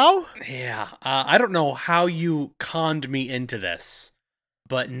right now. Yeah. I don't know how you conned me into this,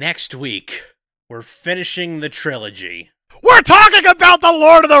 but next week, we're finishing the trilogy. We're talking about The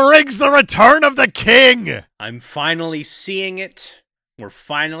Lord of the Rings, The Return of the King. I'm finally seeing it. We're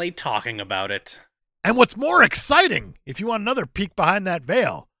finally talking about it. And what's more exciting, if you want another peek behind that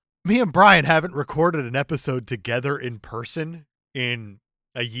veil, me and Brian haven't recorded an episode together in person in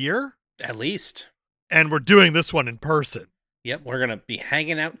a year. At least. And we're doing this one in person. Yep, we're going to be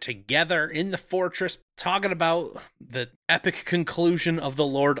hanging out together in the fortress, talking about the epic conclusion of The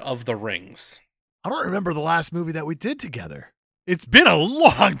Lord of the Rings. I don't remember the last movie that we did together. It's been a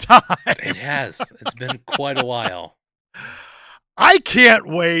long time. It has. It's been quite a while. I can't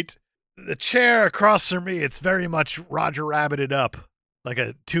wait. The chair across from me, it's very much Roger Rabbited up. Like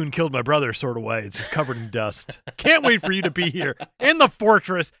a tune killed my brother sort of way. It's just covered in dust. Can't wait for you to be here in the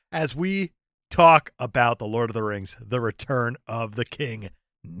fortress as we talk about The Lord of the Rings, The Return of the King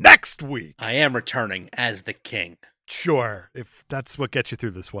next week. I am returning as the king. Sure. If that's what gets you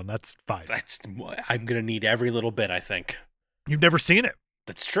through this one, that's fine. I'm going to need every little bit, I think. You've never seen it.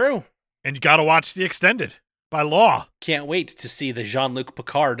 That's true. And you got to watch the extended by law. Can't wait to see the Jean-Luc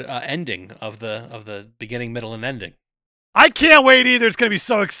Picard ending of the beginning, middle, and ending. I can't wait either. It's going to be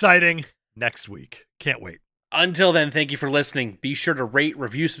so exciting next week. Can't wait. Until then, thank you for listening. Be sure to rate,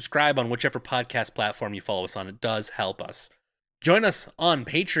 review, subscribe on whichever podcast platform you follow us on. It does help us. Join us on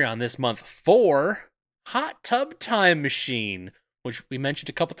Patreon this month for Hot Tub Time Machine, which we mentioned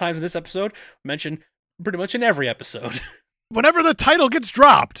a couple times in this episode. We mentioned pretty much in every episode. Whenever the title gets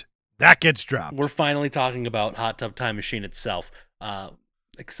dropped, that gets dropped. We're finally talking about Hot Tub Time Machine itself.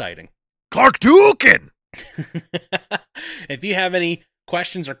 Exciting. Clark Dukin! If you have any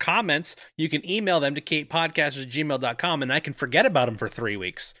questions or comments, you can email them to katepodcasters@gmail.com, and I can forget about them for 3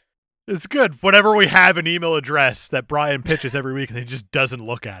 weeks. It's good. Whenever we have an email address that Brian pitches every week and he just doesn't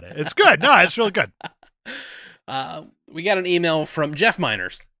look at it. It's good. No, it's really good. We got an email from Jeff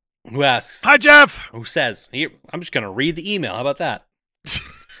Miners who asks, Hi, Jeff. Who says, here, I'm just going to read the email. How about that?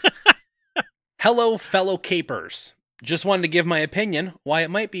 Hello, fellow capers. Just wanted to give my opinion why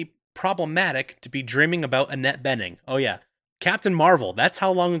it might be problematic to be dreaming about Annette Bening. Oh, yeah. Captain Marvel. That's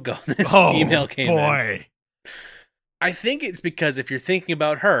how long ago this email came in. I think it's because if you're thinking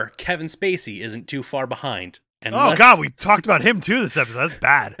about her, Kevin Spacey isn't too far behind. And God, we talked about him too this episode. That's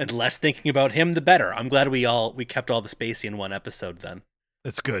bad. And less thinking about him, the better. I'm glad we kept all the Spacey in one episode then.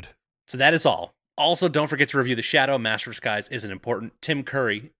 That's good. So that is all. Also, don't forget to review The Shadow. Master of Disguise isn't important. Tim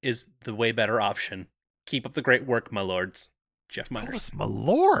Curry is the way better option. Keep up the great work, my lords. Jeff Miners. My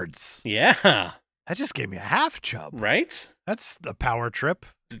lords. Yeah. That just gave me a half chub. Right? That's a power trip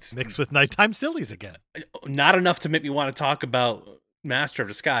mixed with nighttime sillies again. Not enough to make me want to talk about Master of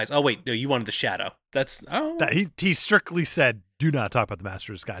Disguise. Oh, wait. No, you wanted The Shadow. He strictly said, do not talk about the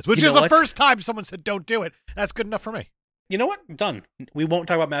Master of Disguise, which is the first time someone said, don't do it. That's good enough for me. You know what? Done. We won't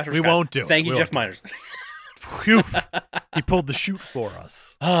talk about Master of Disguise. We won't do it. Thank you, Jeff Miners. Phew. He pulled the chute for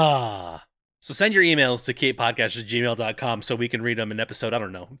us. So send your emails to katepodcast@gmail.com so we can read them in episode,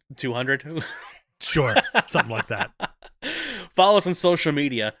 200? Sure. Something like that. Follow us on social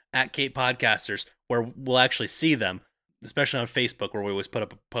media at Cape Podcasters, where we'll actually see them, especially on Facebook, where we always put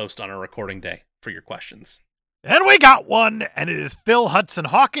up a post on our recording day. for your questions. And we got one, and it is Phil Hudson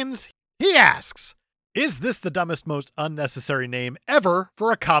Hawkins. He asks, is this the dumbest, most unnecessary name ever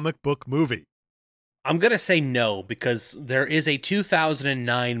for a comic book movie? I'm going to say no, because there is a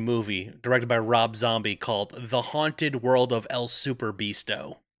 2009 movie directed by Rob Zombie called The Haunted World of El Super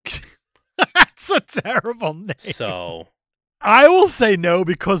Beasto. That's a terrible name. So I will say no,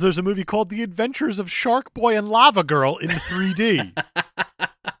 because there's a movie called The Adventures of Shark Boy and Lava Girl in 3D.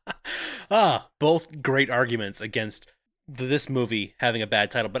 Both great arguments against this movie having a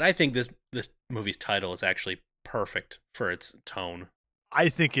bad title, but I think this movie's title is actually perfect for its tone. I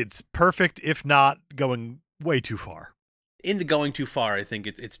think it's perfect, if not going way too far. In the going too far, I think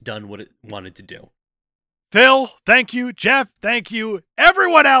it's done what it wanted to do. Phil, thank you. Jeff, thank you.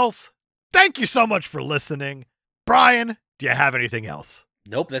 Everyone else, thank you so much for listening. Brian, do you have anything else?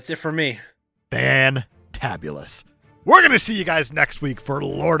 Nope, that's it for me. Fantabulous. We're going to see you guys next week for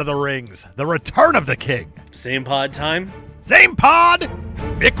Lord of the Rings, The Return of the King. Same pod time. Same pod,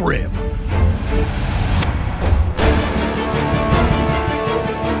 McRib.